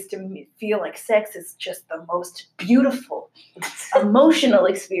raised to feel like sex is just the most beautiful emotional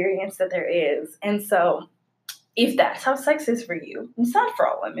experience that there is. And so if that's how sex is for you, it's not for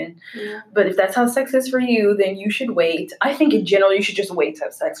all women, but if that's how sex is for you, then you should wait. I think in general, you should just wait to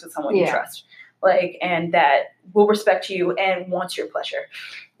have sex with someone you trust, like, and that will respect you and wants your pleasure.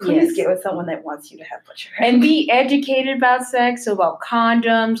 Please get with someone that wants you to have pleasure. And be educated about sex, so about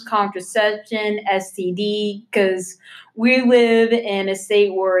condoms, contraception, STD, because we live in a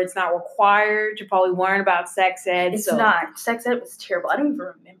state where it's not required to probably learn about sex ed. It's not. Sex ed was terrible. I don't even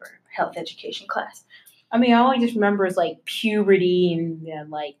remember health education class. I mean, all I just remember is like puberty and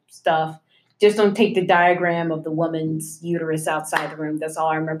like stuff. Just don't take the diagram of the woman's uterus outside the room. That's all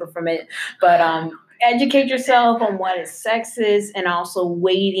I remember from it. But educate yourself on what sex is, and also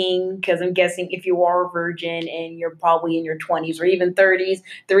waiting, because I'm guessing if you are a virgin and you're probably in your 20s or even 30s,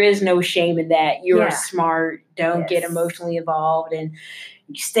 there is no shame in that. You're smart. Don't get emotionally involved, and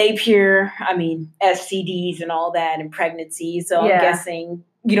you stay pure. I mean, STDs and all that, and pregnancy. So I'm guessing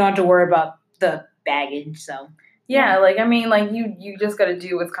you don't have to worry about the baggage. So like I mean, like you just got to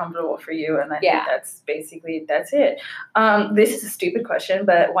do what's comfortable for you, and I think that's it. This is a stupid question,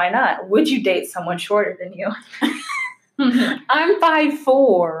 but why not? Would you date someone shorter than you? I'm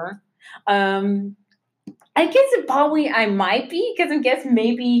 5'4". I guess I might be, because I'm guessing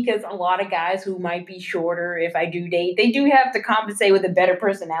maybe because a lot of guys who might be shorter, if I do date, they do have to compensate with a better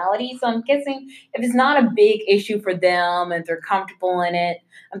personality. So I'm guessing if it's not a big issue for them and they're comfortable in it,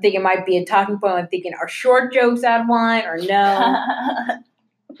 I'm thinking it might be a talking point. I'm thinking, are short jokes out of line or no?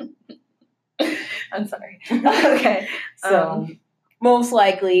 I'm sorry. Okay. So most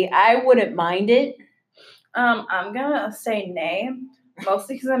likely I wouldn't mind it. I'm going to say nay.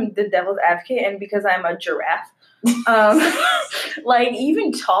 Mostly because I'm the devil's advocate and because I'm a giraffe. Like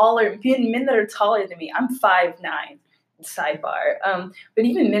even taller, men that are taller than me, I'm 5'9", sidebar. But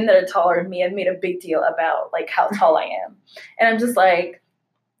even men that are taller than me have made a big deal about like how tall I am. And I'm just like,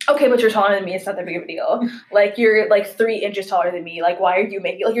 okay, but you're taller than me. It's not that big of a deal. Like you're like 3 inches taller than me. Like why are you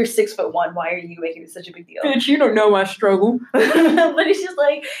making like you're 6'1"? Why are you making it such a big deal? Bitch, you don't know my struggle. But it's just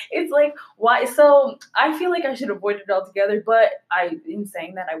like why? So I feel like I should avoid it altogether. But in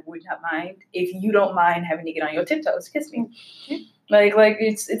saying that, I would not mind if you don't mind having to get on your tiptoes, kiss me. Like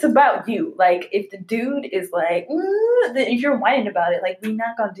it's about you. Like if the dude is like, if you're whining about it, like we're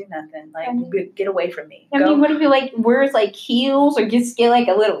not gonna do nothing. Like get away from me. I mean, what if he like wears like heels or just get like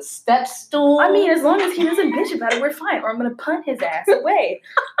a little step stool? I mean, as long as he doesn't bitch about it, we're fine. Or I'm gonna punt his ass away.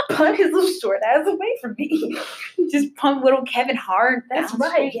 Punt his little short ass away from me. Just punt little Kevin Hart. That's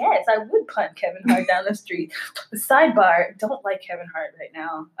right. Yes, I would punt Kevin Hart down the street. Sidebar: don't like Kevin Hart right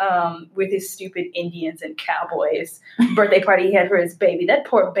now. With his stupid Indians and cowboys birthday party he had for his baby. That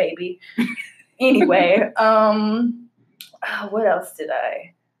poor baby. Anyway, what else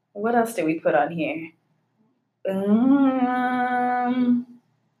did we put on here?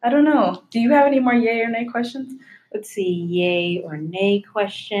 I don't know. Do you have any more yay or nay questions? Let's see, yay or nay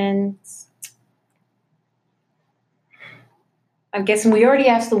questions. I'm guessing we already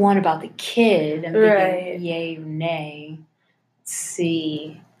asked the one about the kid. I'm thinking yay or nay. Let's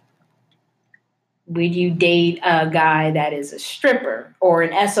see. Would you date a guy that is a stripper or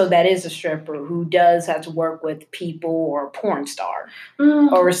an SO that is a stripper who does have to work with people, or a porn star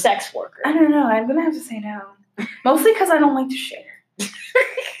or a sex worker? I don't know. I'm going to have to say no. Mostly because I don't like to share.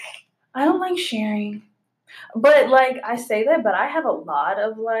 I don't like sharing. But, like, I say that, but I have a lot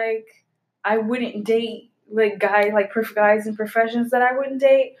of, like, I wouldn't date, like, guys in professions that I wouldn't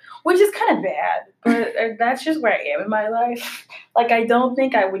date, which is kind of bad. But that's just where I am in my life. Like, I don't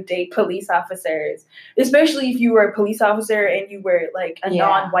think I would date police officers, especially if you were a police officer and you were, like, a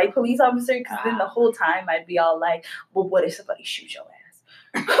non-white police officer, because then the whole time I'd be all like, well, what if somebody shoots your ass?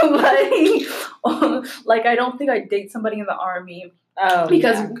 like, I don't think I'd date somebody in the army.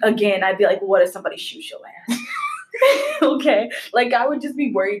 Because, again, I'd be like, what if somebody shoots your ass? Okay. Like, I would just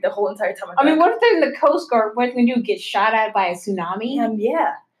be worried the whole entire time. I mean, what if they're in the Coast Guard? What can you do? Get shot at by a tsunami?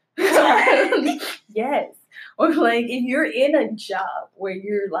 Yeah. Yes. Or, like, if you're in a job where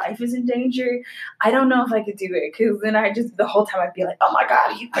your life is in danger, I don't know if I could do it. Because then the whole time I'd be like, oh, my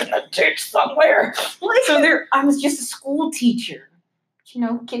God, he's in a ditch somewhere. Like, so I was just a school teacher. You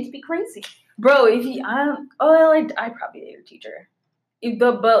know, kids be crazy. Bro, if I probably date a teacher.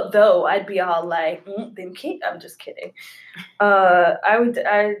 But though I'd be all like, them kid. I'm just kidding.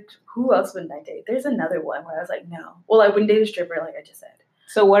 Who else wouldn't I date? There's another one where I was like, no. Well, I wouldn't date a stripper, like I just said.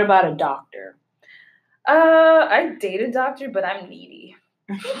 So what about a doctor? I date a doctor, but I'm needy.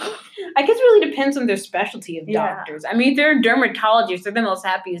 I guess it really depends on their specialty of doctors. I mean, if they're dermatologists, they're the most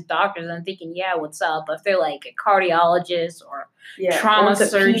happiest doctors. I'm thinking, yeah, what's up? But if they're like a cardiologist or trauma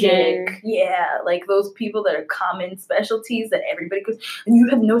surgeon. Yeah, like those people that are common specialties that everybody goes, and you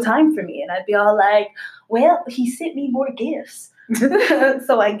have no time for me. And I'd be all like, well, he sent me more gifts.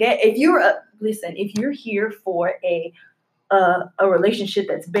 So I get, if you're here for a relationship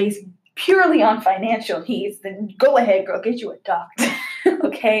that's based purely on financial needs, then go ahead, girl, get you a doctor.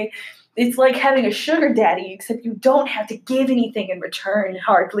 Okay? It's like having a sugar daddy, except you don't have to give anything in return,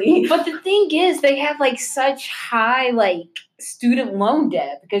 hardly. But the thing is, they have like such high like student loan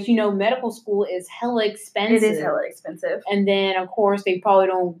debt because medical school is hella expensive. It is hella expensive. And then of course they probably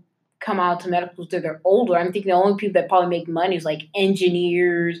don't come out to medical school until they're older. I'm thinking the only people that probably make money is like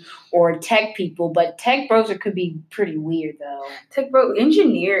engineers or tech people, but tech bros could be pretty weird though.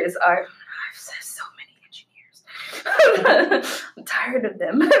 Engineers are, I've said so many engineers. I'm tired of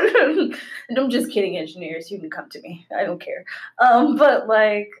them. And I'm just kidding, engineers. You can come to me. I don't care. But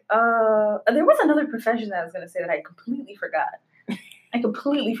like, there was another profession that I was going to say that I completely forgot. I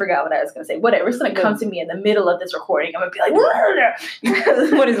completely forgot what I was going to say. Whatever. It's going to come to me in the middle of this recording. I'm going to be like,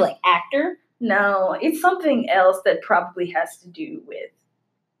 what is it, like actor? No, it's something else that probably has to do with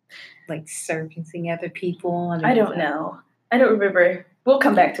like servicing other people. I don't know. I don't remember. We'll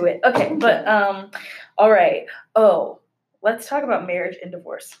come back to it. Okay. But, all right. Oh, let's talk about marriage and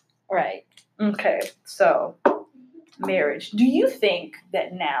divorce. All right. Okay. So marriage. Do you think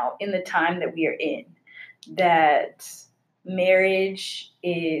that now in the time that we are in that marriage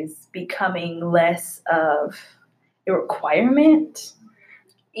is becoming less of a requirement?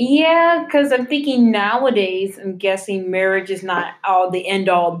 Yeah, because I'm thinking nowadays, I'm guessing marriage is not all the end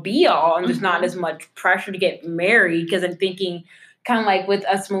all be all, and there's not as much pressure to get married. Because I'm thinking, kind of like with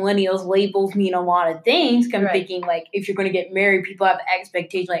us millennials, labels mean a lot of things. I'm thinking like if you're going to get married, people have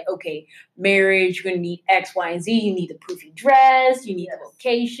expectations like, okay, marriage, you're going to need X, Y, and Z. You need the poofy dress, you need the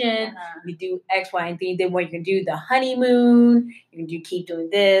location, you do X, Y, and Z. Then what you can do, the honeymoon, you can keep doing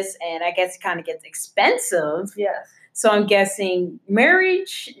this, and I guess it kind of gets expensive. Yes. So I'm guessing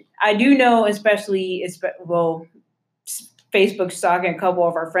marriage, I do know, especially, Facebook stalking a couple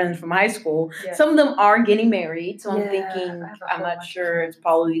of our friends from high school. Yes. Some of them are getting married. So I'm thinking, I'm not sure, it's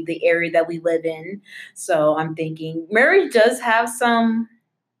probably the area that we live in. So I'm thinking marriage does have some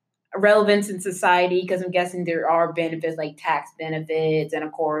relevance in society because I'm guessing there are benefits like tax benefits and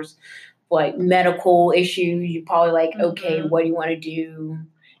of course, like medical issues. You're probably like, okay, what do you want to do?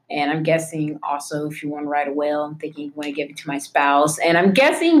 And I'm guessing also if you want to write a will, I'm thinking you want to give it to my spouse. And I'm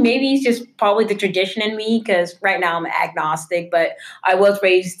guessing maybe it's just probably the tradition in me because right now I'm agnostic, but I was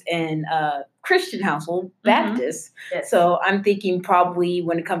raised in a Christian household, Baptist. Yes. So I'm thinking probably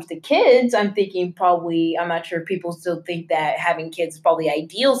when it comes to kids, I'm not sure if people still think that having kids is probably the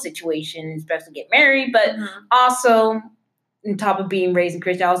ideal situation, especially get married, but also on top of being raised in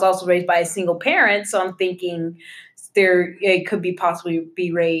Christian, I was also raised by a single parent. So I'm thinking it could be possibly be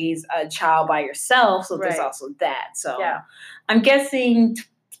raise a child by yourself. So there's also that. So I'm guessing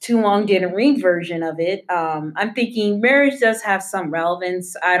Too Long Didn't Read version of it. I'm thinking marriage does have some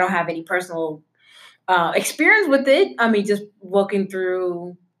relevance. I don't have any personal experience with it. I mean, just looking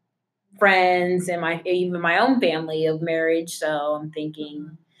through friends and even my own family of marriage. So I'm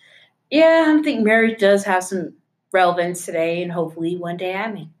thinking, I think marriage does have some relevance today. And hopefully one day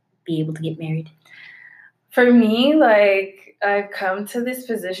I may be able to get married. For me, like, I've come to this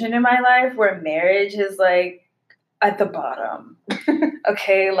position in my life where marriage is, like, at the bottom.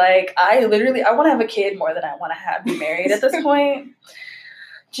 Okay? Like, I want to have a kid more than I want to be married at this point.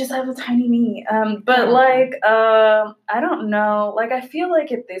 Just have a tiny me. But, like, I don't know. Like, I feel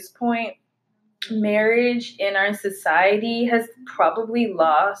like at this point, marriage in our society has probably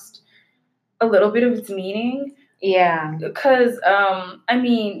lost a little bit of its meaning. Yeah. Because, I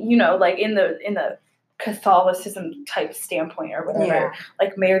mean, like, in the Catholicism type standpoint or whatever,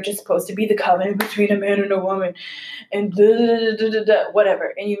 like marriage is supposed to be the covenant between a man and a woman and blah, blah, blah, blah, blah,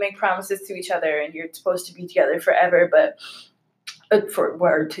 whatever, and you make promises to each other and you're supposed to be together forever, but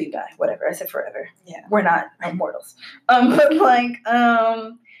or till you die, whatever. I said forever. We're not immortals. But like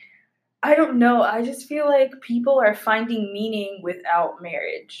I don't know, I just feel like people are finding meaning without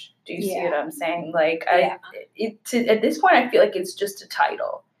marriage. Do you see what I'm saying? Like at this point I feel like it's just a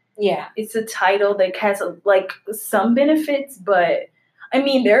title. Yeah. It's a title that has like some benefits, but I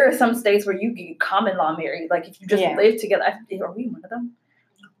mean, there are some states where you get common law married. Like, if you just live together. Are we one of them?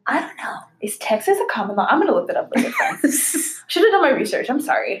 I don't know. Is Texas a common law? I'm going to look that up later, friends. Should have done my research. I'm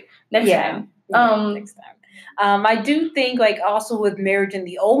sorry. Next time. Next time. I do think, like, also with marriage in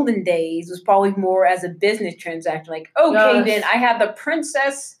the olden days was probably more as a business transaction. Like, okay, then I have the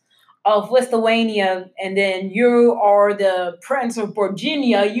princess of Lithuania, and then you are the Prince of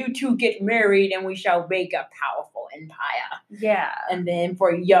Virginia. You two get married, and we shall make a powerful empire. Yeah. And then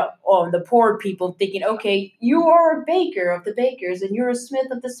for the poor people thinking, okay, you are a baker of the bakers, and you're a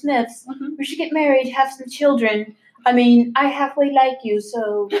smith of the smiths. Mm-hmm. We should get married, have some children. I mean, I halfway like you,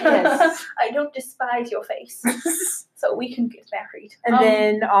 so yes. I don't despise your face. So we can get married. And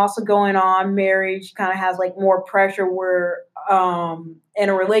then also going on, marriage kind of has like more pressure where in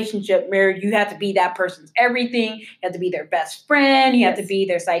a relationship, marriage, you have to be that person's everything. You have to be their best friend. You have to be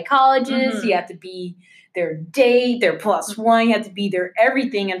their psychologist. Mm-hmm. You have to be their date, their plus one. You have to be their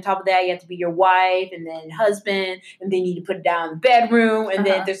everything. On top of that, you have to be your wife and then husband. And then you need to put it down in the bedroom. And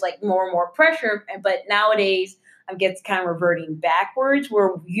then there's like more and more pressure. But nowadays, I guess kind of reverting backwards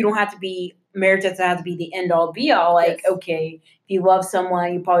where you don't have to be, marriage doesn't have to be the end all be all. Like, okay, if you love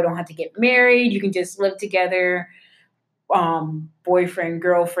someone, you probably don't have to get married. You can just live together, boyfriend,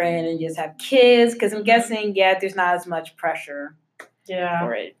 girlfriend, and just have kids. Because I'm guessing, there's not as much pressure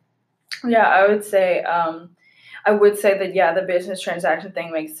for it. Yeah, I would say that, the business transaction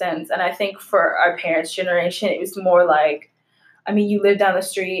thing makes sense. And I think for our parents' generation, it was more like, I mean, you live down the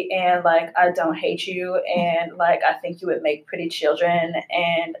street and, like, I don't hate you. And, like, I think you would make pretty children.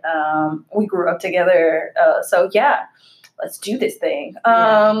 And we grew up together. So, let's do this thing.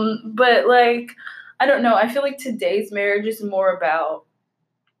 But, like, I don't know. I feel like today's marriage is more about,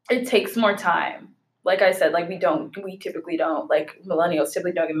 it takes more time. Like I said, like, we typically don't, like, millennials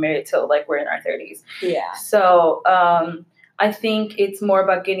typically don't get married till, like, we're in our 30s. Yeah. So I think it's more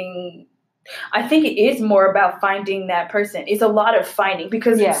about it is more about finding that person. It's a lot of finding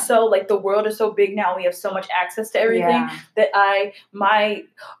because it's so, like, the world is so big now. We have so much access to everything that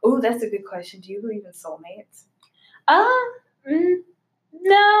that's a good question. Do you believe in soulmates?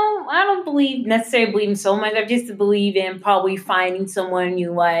 No, I don't necessarily believe in soulmates. I just believe in probably finding someone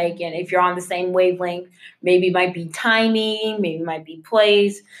you like. And if you're on the same wavelength, maybe it might be timing, maybe it might be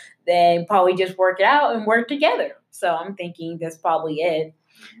place, then probably just work it out and work together. So I'm thinking that's probably it.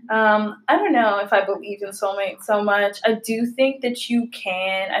 I don't know if I believe in soulmates so much. I do think that you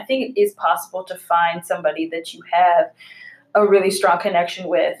can. I think it is possible to find somebody that you have a really strong connection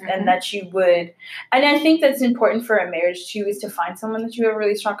with, and that you would. And I think that's important for a marriage too, is to find someone that you have a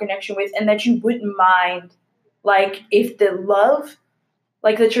really strong connection with, and that you wouldn't mind, like, if the love,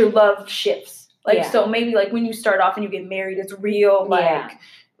 like, that your love shifts. Like, so maybe, like, when you start off and you get married, it's real,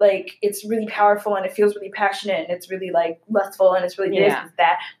 like, it's really powerful and it feels really passionate and it's really, like, lustful and it's really this and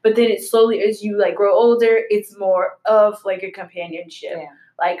that. But then it slowly, as you, like, grow older, it's more of, like, a companionship. Yeah.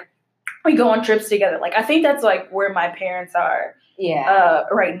 Like, we go on trips together. Like, I think that's, like, where my parents are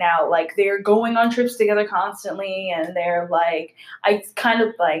right now. Like, they're going on trips together constantly, and they're, like, it's kind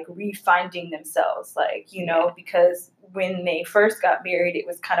of, like, refinding themselves, like, because when they first got married, it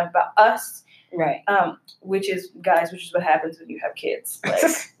was kind of about us. Right. Which is what happens when you have kids. Like,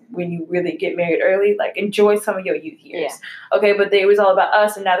 when you really get married early, like, enjoy some of your youth years. Yeah. Okay, but it was all about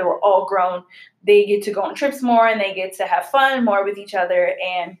us, and now that we're all grown, they get to go on trips more, and they get to have fun more with each other,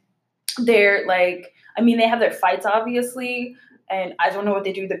 and they're, like, I mean, they have their fights, obviously, and I don't know what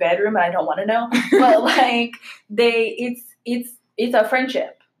they do in the bedroom, and I don't want to know, but, like, it's a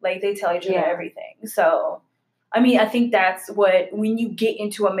friendship. Like, they tell each other everything. So, I mean, I think that's when you get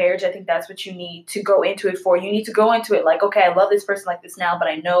into a marriage, I think that's what you need to go into it for. You need to go into it like, okay, I love this person like this now, but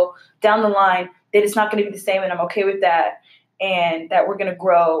I know down the line that it's not going to be the same, and I'm okay with that, and that we're going to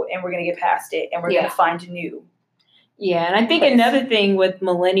grow, and we're going to get past it, and we're going to find new. Yeah, and I think another thing with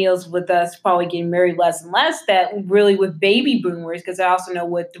millennials, with us probably getting married less and less, that really with baby boomers, because I also know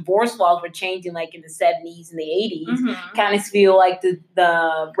with divorce laws were changing like in the 70s and the 80s, kind of feel like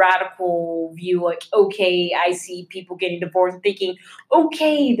the radical view, like, okay, I see people getting divorced and thinking,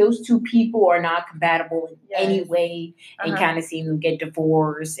 okay, those two people are not compatible in any way, and kind of seeing them get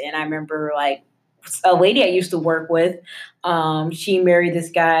divorced. And I remember, like, a lady I used to work with, she married this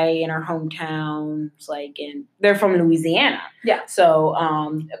guy in her hometown. It's like, and they're from Louisiana. Yeah. So,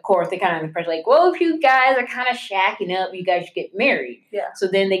 of course, they kind of the pressure, like, well, if you guys are kind of shacking up, you guys should get married. Yeah. So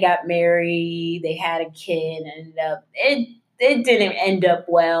then they got married. They had a kid, and it didn't end up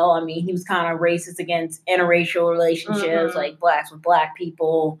well. I mean, he was kind of racist against interracial relationships, like blacks with black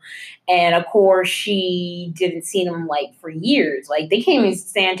people. And of course, she didn't see him like for years. Like they can't even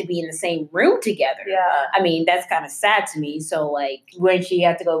stand to be in the same room together. Yeah. I mean, that's kind of sad to me. So like when she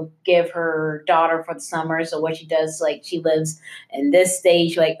had to go give her daughter for the summer, so what she does, like she lives in this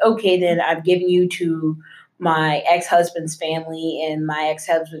stage, like, okay, then I'm giving you to my ex-husband's family, and my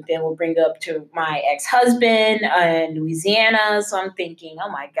ex-husband then will bring up to my ex-husband in Louisiana. So I'm thinking,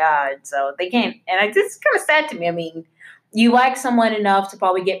 oh my God. So they can't, and it's kind of sad to me. I mean, you like someone enough to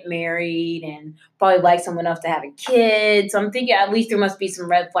probably get married and probably like someone enough to have a kid. So I'm thinking at least there must be some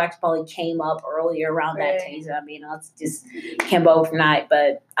red flags probably came up earlier around that time. So I mean, it's just came overnight,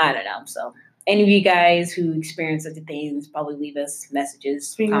 but I don't know. So any of you guys who experience such a thing, probably leave us messages.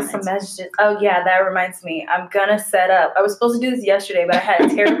 Some messages. Oh yeah, that reminds me. I'm gonna set up. I was supposed to do this yesterday, but I had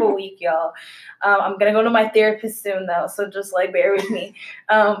a terrible week, y'all. I'm gonna go to my therapist soon though, so just like bear with me.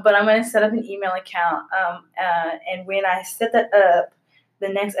 But I'm gonna set up an email account. And when I set that up, the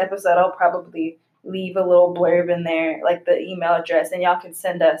next episode I'll probably leave a little blurb in there, like the email address, and y'all can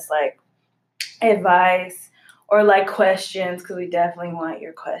send us like advice or like questions, because we definitely want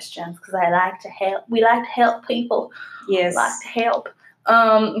your questions, because I like to help. We like to help people. Yes. Like to help.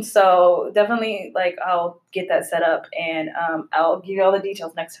 So definitely like I'll get that set up, and I'll give you all the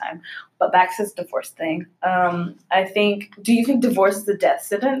details next time. But back to this divorce thing. Do you think divorce is a death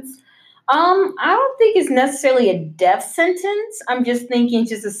sentence? I don't think it's necessarily a death sentence. I'm just thinking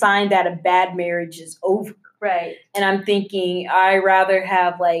it's just a sign that a bad marriage is over. Right. And I'm thinking I rather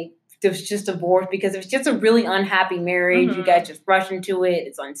have like there's just divorce, because if it's just a really unhappy marriage, you guys just rush into it,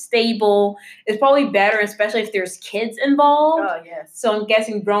 it's unstable. It's probably better, especially if there's kids involved. Oh, yes. So I'm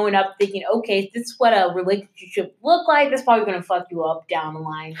guessing growing up thinking, okay, if this is what a relationship look like, that's probably going to fuck you up down the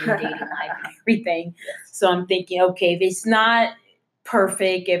line in your dating life and everything. Yes. So I'm thinking, okay, if it's not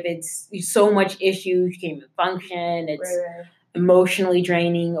perfect, if it's so much issues, you can't even function, it's emotionally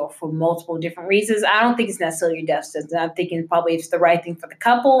draining or for multiple different reasons, I don't think it's necessarily a death sentence. I'm thinking probably if it's the right thing for the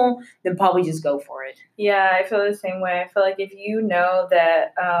couple, then probably just go for it. Yeah, I feel the same way. I feel like if you know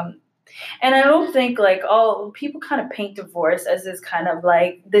that, and I don't think like people kind of paint divorce as this kind of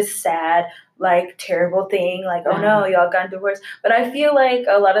like this sad, like terrible thing, like, oh no, y'all got divorced. But I feel like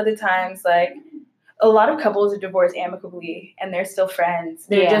a lot of the times, like, a lot of couples are divorced amicably and they're still friends.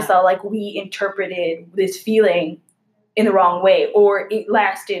 They're just all like, we interpreted this feeling in the wrong way, or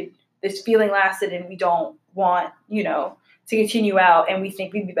this feeling lasted and we don't want, to continue out, and we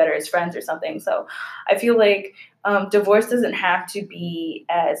think we'd be better as friends or something. So I feel like divorce doesn't have to be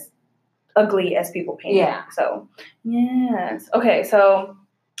as ugly as people paint it. So, yes. Okay, so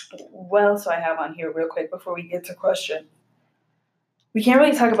what else do I have on here real quick before we get to question? We can't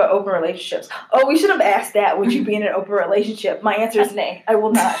really talk about open relationships. Oh, we should have asked that. Would you be in an open relationship? My answer is nay. I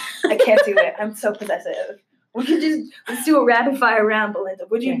will not. I can't do it. I'm so possessive. We could let's do a rapid fire round, Belinda.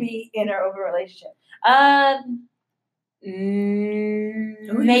 Would you be in an open relationship?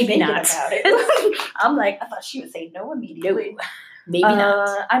 Maybe not. About it. I'm like, I thought she would say no immediately. No, maybe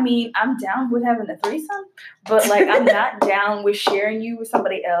not. I mean, I'm down with having a threesome, but like, I'm not down with sharing you with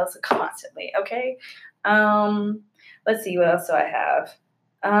somebody else constantly. Okay. Let's see, what else do I have?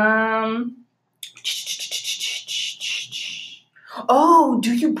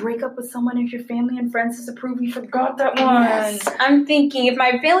 Do you break up with someone if your family and friends disapprove? We forgot that one. Yes. I'm thinking if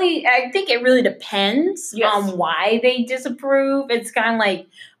my family, I think it really depends on why they disapprove. It's kind of like,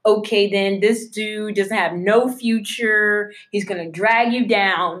 okay, then this dude doesn't have no future. He's going to drag you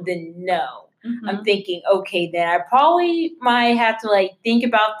down. Then no. Mm-hmm. I'm thinking, okay, then I probably might have to like think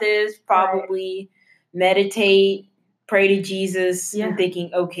about this, probably meditate, pray to Jesus. I'm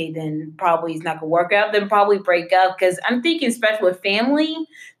thinking, okay, then probably it's not going to work out. Then probably break up, because I'm thinking, especially with family,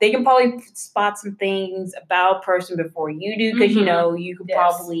 they can probably spot some things about a person before you do, because you could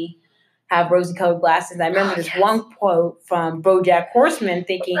probably have rosy-colored glasses. I remember this one quote from BoJack Horseman,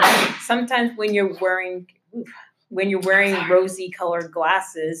 thinking sometimes when you're wearing rosy-colored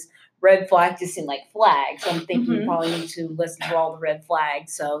glasses, red flags just seem like flags. So I'm thinking you probably need to listen to all the red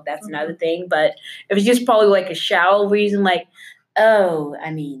flags. So that's another thing. But if it's just probably like a shallow reason, like, oh, I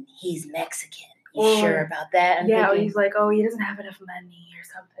mean, he's Mexican. You sure about that? I'm thinking, he's like, oh, he doesn't have enough money or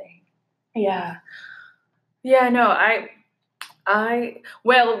something. Yeah. Yeah, no,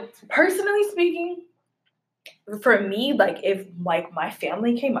 well, personally speaking, for me, like, if like my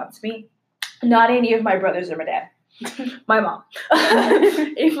family came up to me, not any of my brothers or my dad, my mom,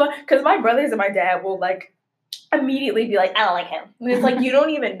 because my brothers and my dad will like immediately be like, I don't like him. And it's like, you don't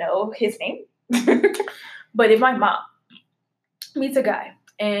even know his name. But if my mom meets a guy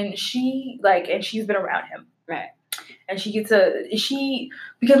and she's been around him, right, And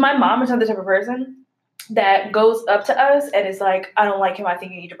because my mom is not the type of person that goes up to us and is like, I don't like him, I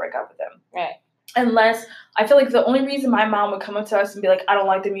think you need to break up with him. Right. Unless, I feel like the only reason my mom would come up to us and be like, I don't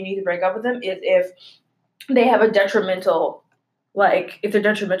like them, you need to break up with them, is if they have a detrimental, like, if they're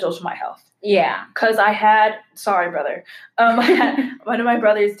detrimental to my health. Yeah. Because sorry, brother. I had one of my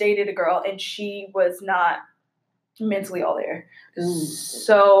brothers dated a girl and she was not mentally all there. Ooh.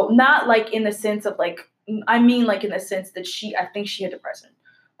 So, not like in the sense of like, I mean like in the sense that I think she had depression.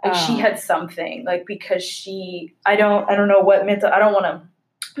 Like she had something, like because I don't know what mental, I don't want to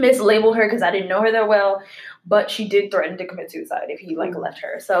mislabel her because I didn't know her that well, but she did threaten to commit suicide if he like left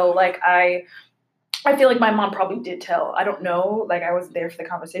her. So like I feel like my mom probably did tell, I don't know, like I wasn't there for the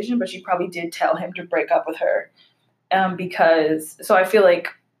conversation, but she probably did tell him to break up with her. So I feel like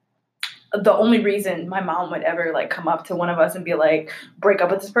the only reason my mom would ever like come up to one of us and be like, break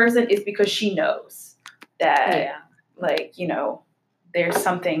up with this person is because she knows that like, you know, there's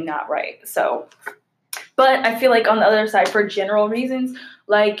something not right. So, but I feel like on the other side, for general reasons,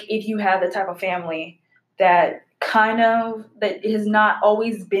 like if you have the type of family that has not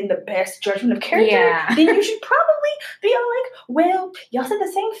always been the best judgment of character, then you should probably be like, well, y'all said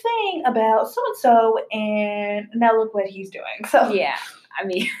the same thing about so-and-so, and now look what he's doing. So yeah, I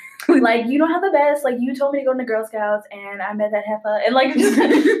mean, like, you don't have the best, like, you told me to go to the Girl Scouts, and I met that heifer, and like, just,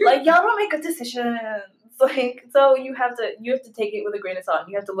 like, y'all don't make good decisions. Like, so you have to take it with a grain of salt.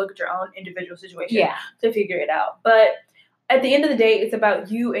 You have to look at your own individual situation to figure it out. But at the end of the day, it's about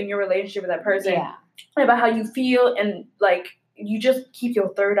you and your relationship with that person. Yeah. And about how you feel, and like, you just keep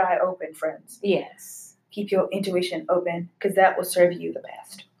your third eye open, friends. Yes. Keep your intuition open, because that will serve you the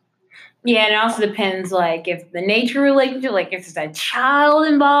best. Yeah, and it also depends, like, if the nature relationship, like, if there's a child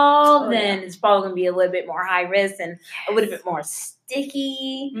involved, then it's probably going to be a little bit more high risk and a little bit more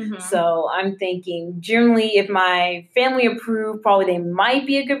sticky. Mm-hmm. So I'm thinking, generally, if my family approve, probably they might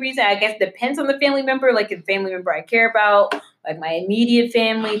be a good reason. I guess it depends on the family member. Like, if the family member I care about, like my immediate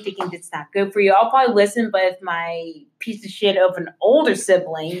family, thinking it's not good for you, I'll probably listen. But if my piece of shit of an older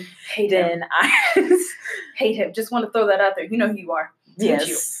sibling, then I hate him. Just want to throw that out there. You know who you are.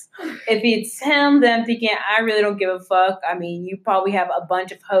 Yes. If it's him, then I'm thinking, I really don't give a fuck. I mean, you probably have a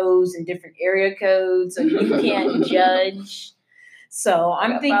bunch of hoes in different area codes, so you can't judge. So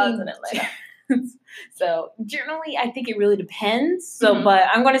I'm thinking. So generally, I think it really depends. So, but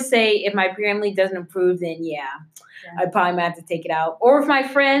I'm going to say if my family doesn't approve, then I probably might have to take it out. Or if my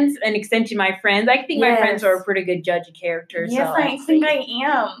friends, an extension of my friends, I think my friends are a pretty good judge of character. Yes, so I think I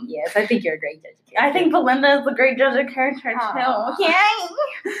am. Yes, I think you're a great judge of character. I think Belinda is a great judge of character too.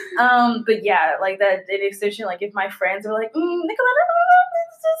 Yeah. But yeah, like that extension, like if my friends are like, Nicoletta,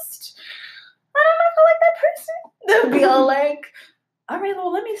 it's just, I don't know if I like that person. They'll be all like, all right,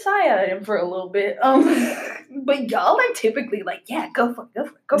 well, let me sigh at him for a little bit. But y'all are typically like, yeah, go for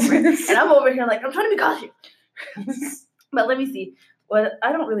it. And I'm over here like, I'm trying to be cautious. But let me see. Well,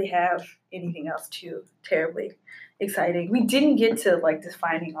 I don't really have anything else too terribly exciting. We didn't get to like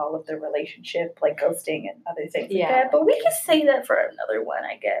defining all of the relationship, like ghosting and other things like that. But we can say that for another one,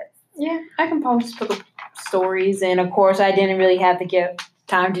 I guess. Yeah, I can post stories. And of course, I didn't really have to get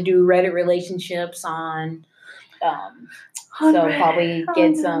time to do Reddit relationships on. So probably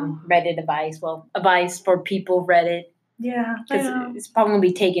get some Reddit advice. Well, advice for people Reddit. Yeah. Because it's probably going to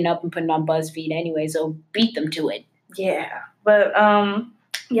be taken up and put on BuzzFeed anyway, so beat them to it. Yeah. But,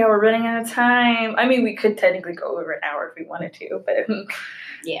 we're running out of time. I mean, we could technically go over an hour if we wanted to, but...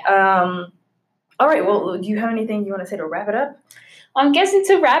 Yeah. All right, well, do you have anything you want to say to wrap it up? I'm guessing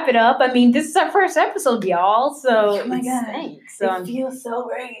to wrap it up, I mean, this is our first episode, y'all, so... Oh, my God. Thanks. It feels so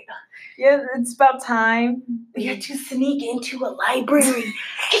great. Yeah, it's about time. We had to sneak into a library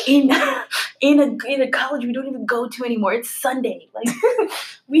in a college we don't even go to anymore. It's Sunday. Like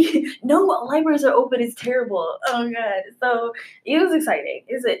libraries are open. It's terrible. Oh God. So it was exciting.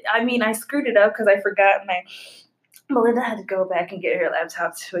 I screwed it up because I forgot Melinda had to go back and get her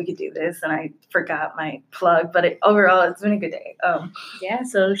laptop so we could do this, and I forgot my plug. But overall, it's been a good day.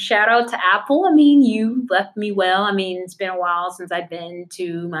 So shout out to Apple. I mean, you left me well. I mean, it's been a while since I've been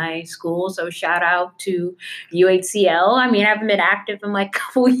to my school, so shout out to UHCL. I mean, I haven't been active in like a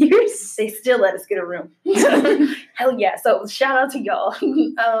couple years. They still let us get a room. Hell yeah! So shout out to y'all.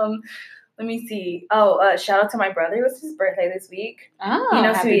 Let me see. Shout out to my brother. It was his birthday this week. Oh, you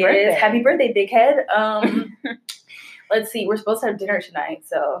know who he is. Happy birthday, big head. Let's see. We're supposed to have dinner tonight,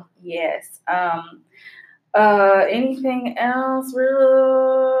 so yes. Anything else?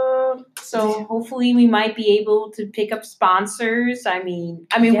 So hopefully we might be able to pick up sponsors. I mean,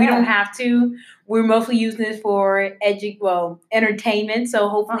 we don't have to. We're mostly using this for entertainment. So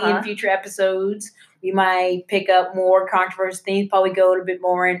hopefully in future episodes We might pick up more controversial things, probably go a bit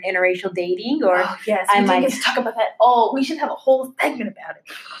more in interracial dating, or yes, we didn't get to talk about that. Oh, we should have a whole segment about it.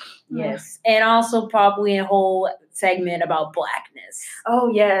 Yes, and also probably a whole segment about Blackness.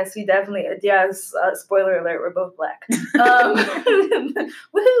 Oh yes, we definitely. Yes, spoiler alert: we're both Black.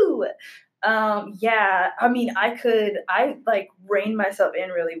 Woohoo! Yeah, I mean, I like rein myself in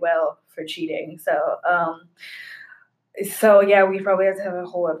really well for cheating. So yeah, we probably have to have a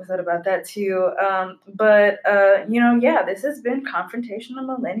whole episode about that too. But yeah, this has been Confrontational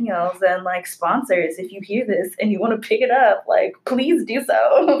Millennials, and like sponsors, if you hear this and you want to pick it up, like please do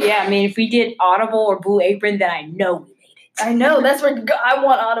so. Yeah, I mean, if we did Audible or Blue Apron, then I know we made it. I know, that's where I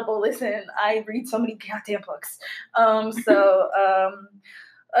want Audible. Listen, I read so many goddamn books. Let's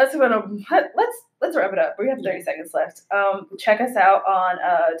wrap it up. We have 30 seconds left. Check us out on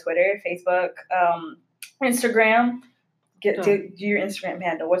Twitter, Facebook, Instagram. Do your Instagram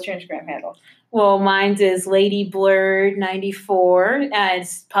handle. What's your Instagram handle? Well, mine is LadyBlurred94.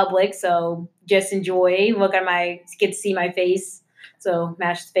 It's public, so just enjoy. Get to see my face. So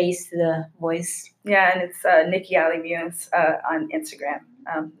match the face to the voice. Yeah, and it's Nikki Ali Muse on Instagram.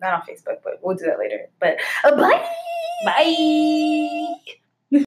 Not on Facebook, but we'll do that later. But bye! Bye!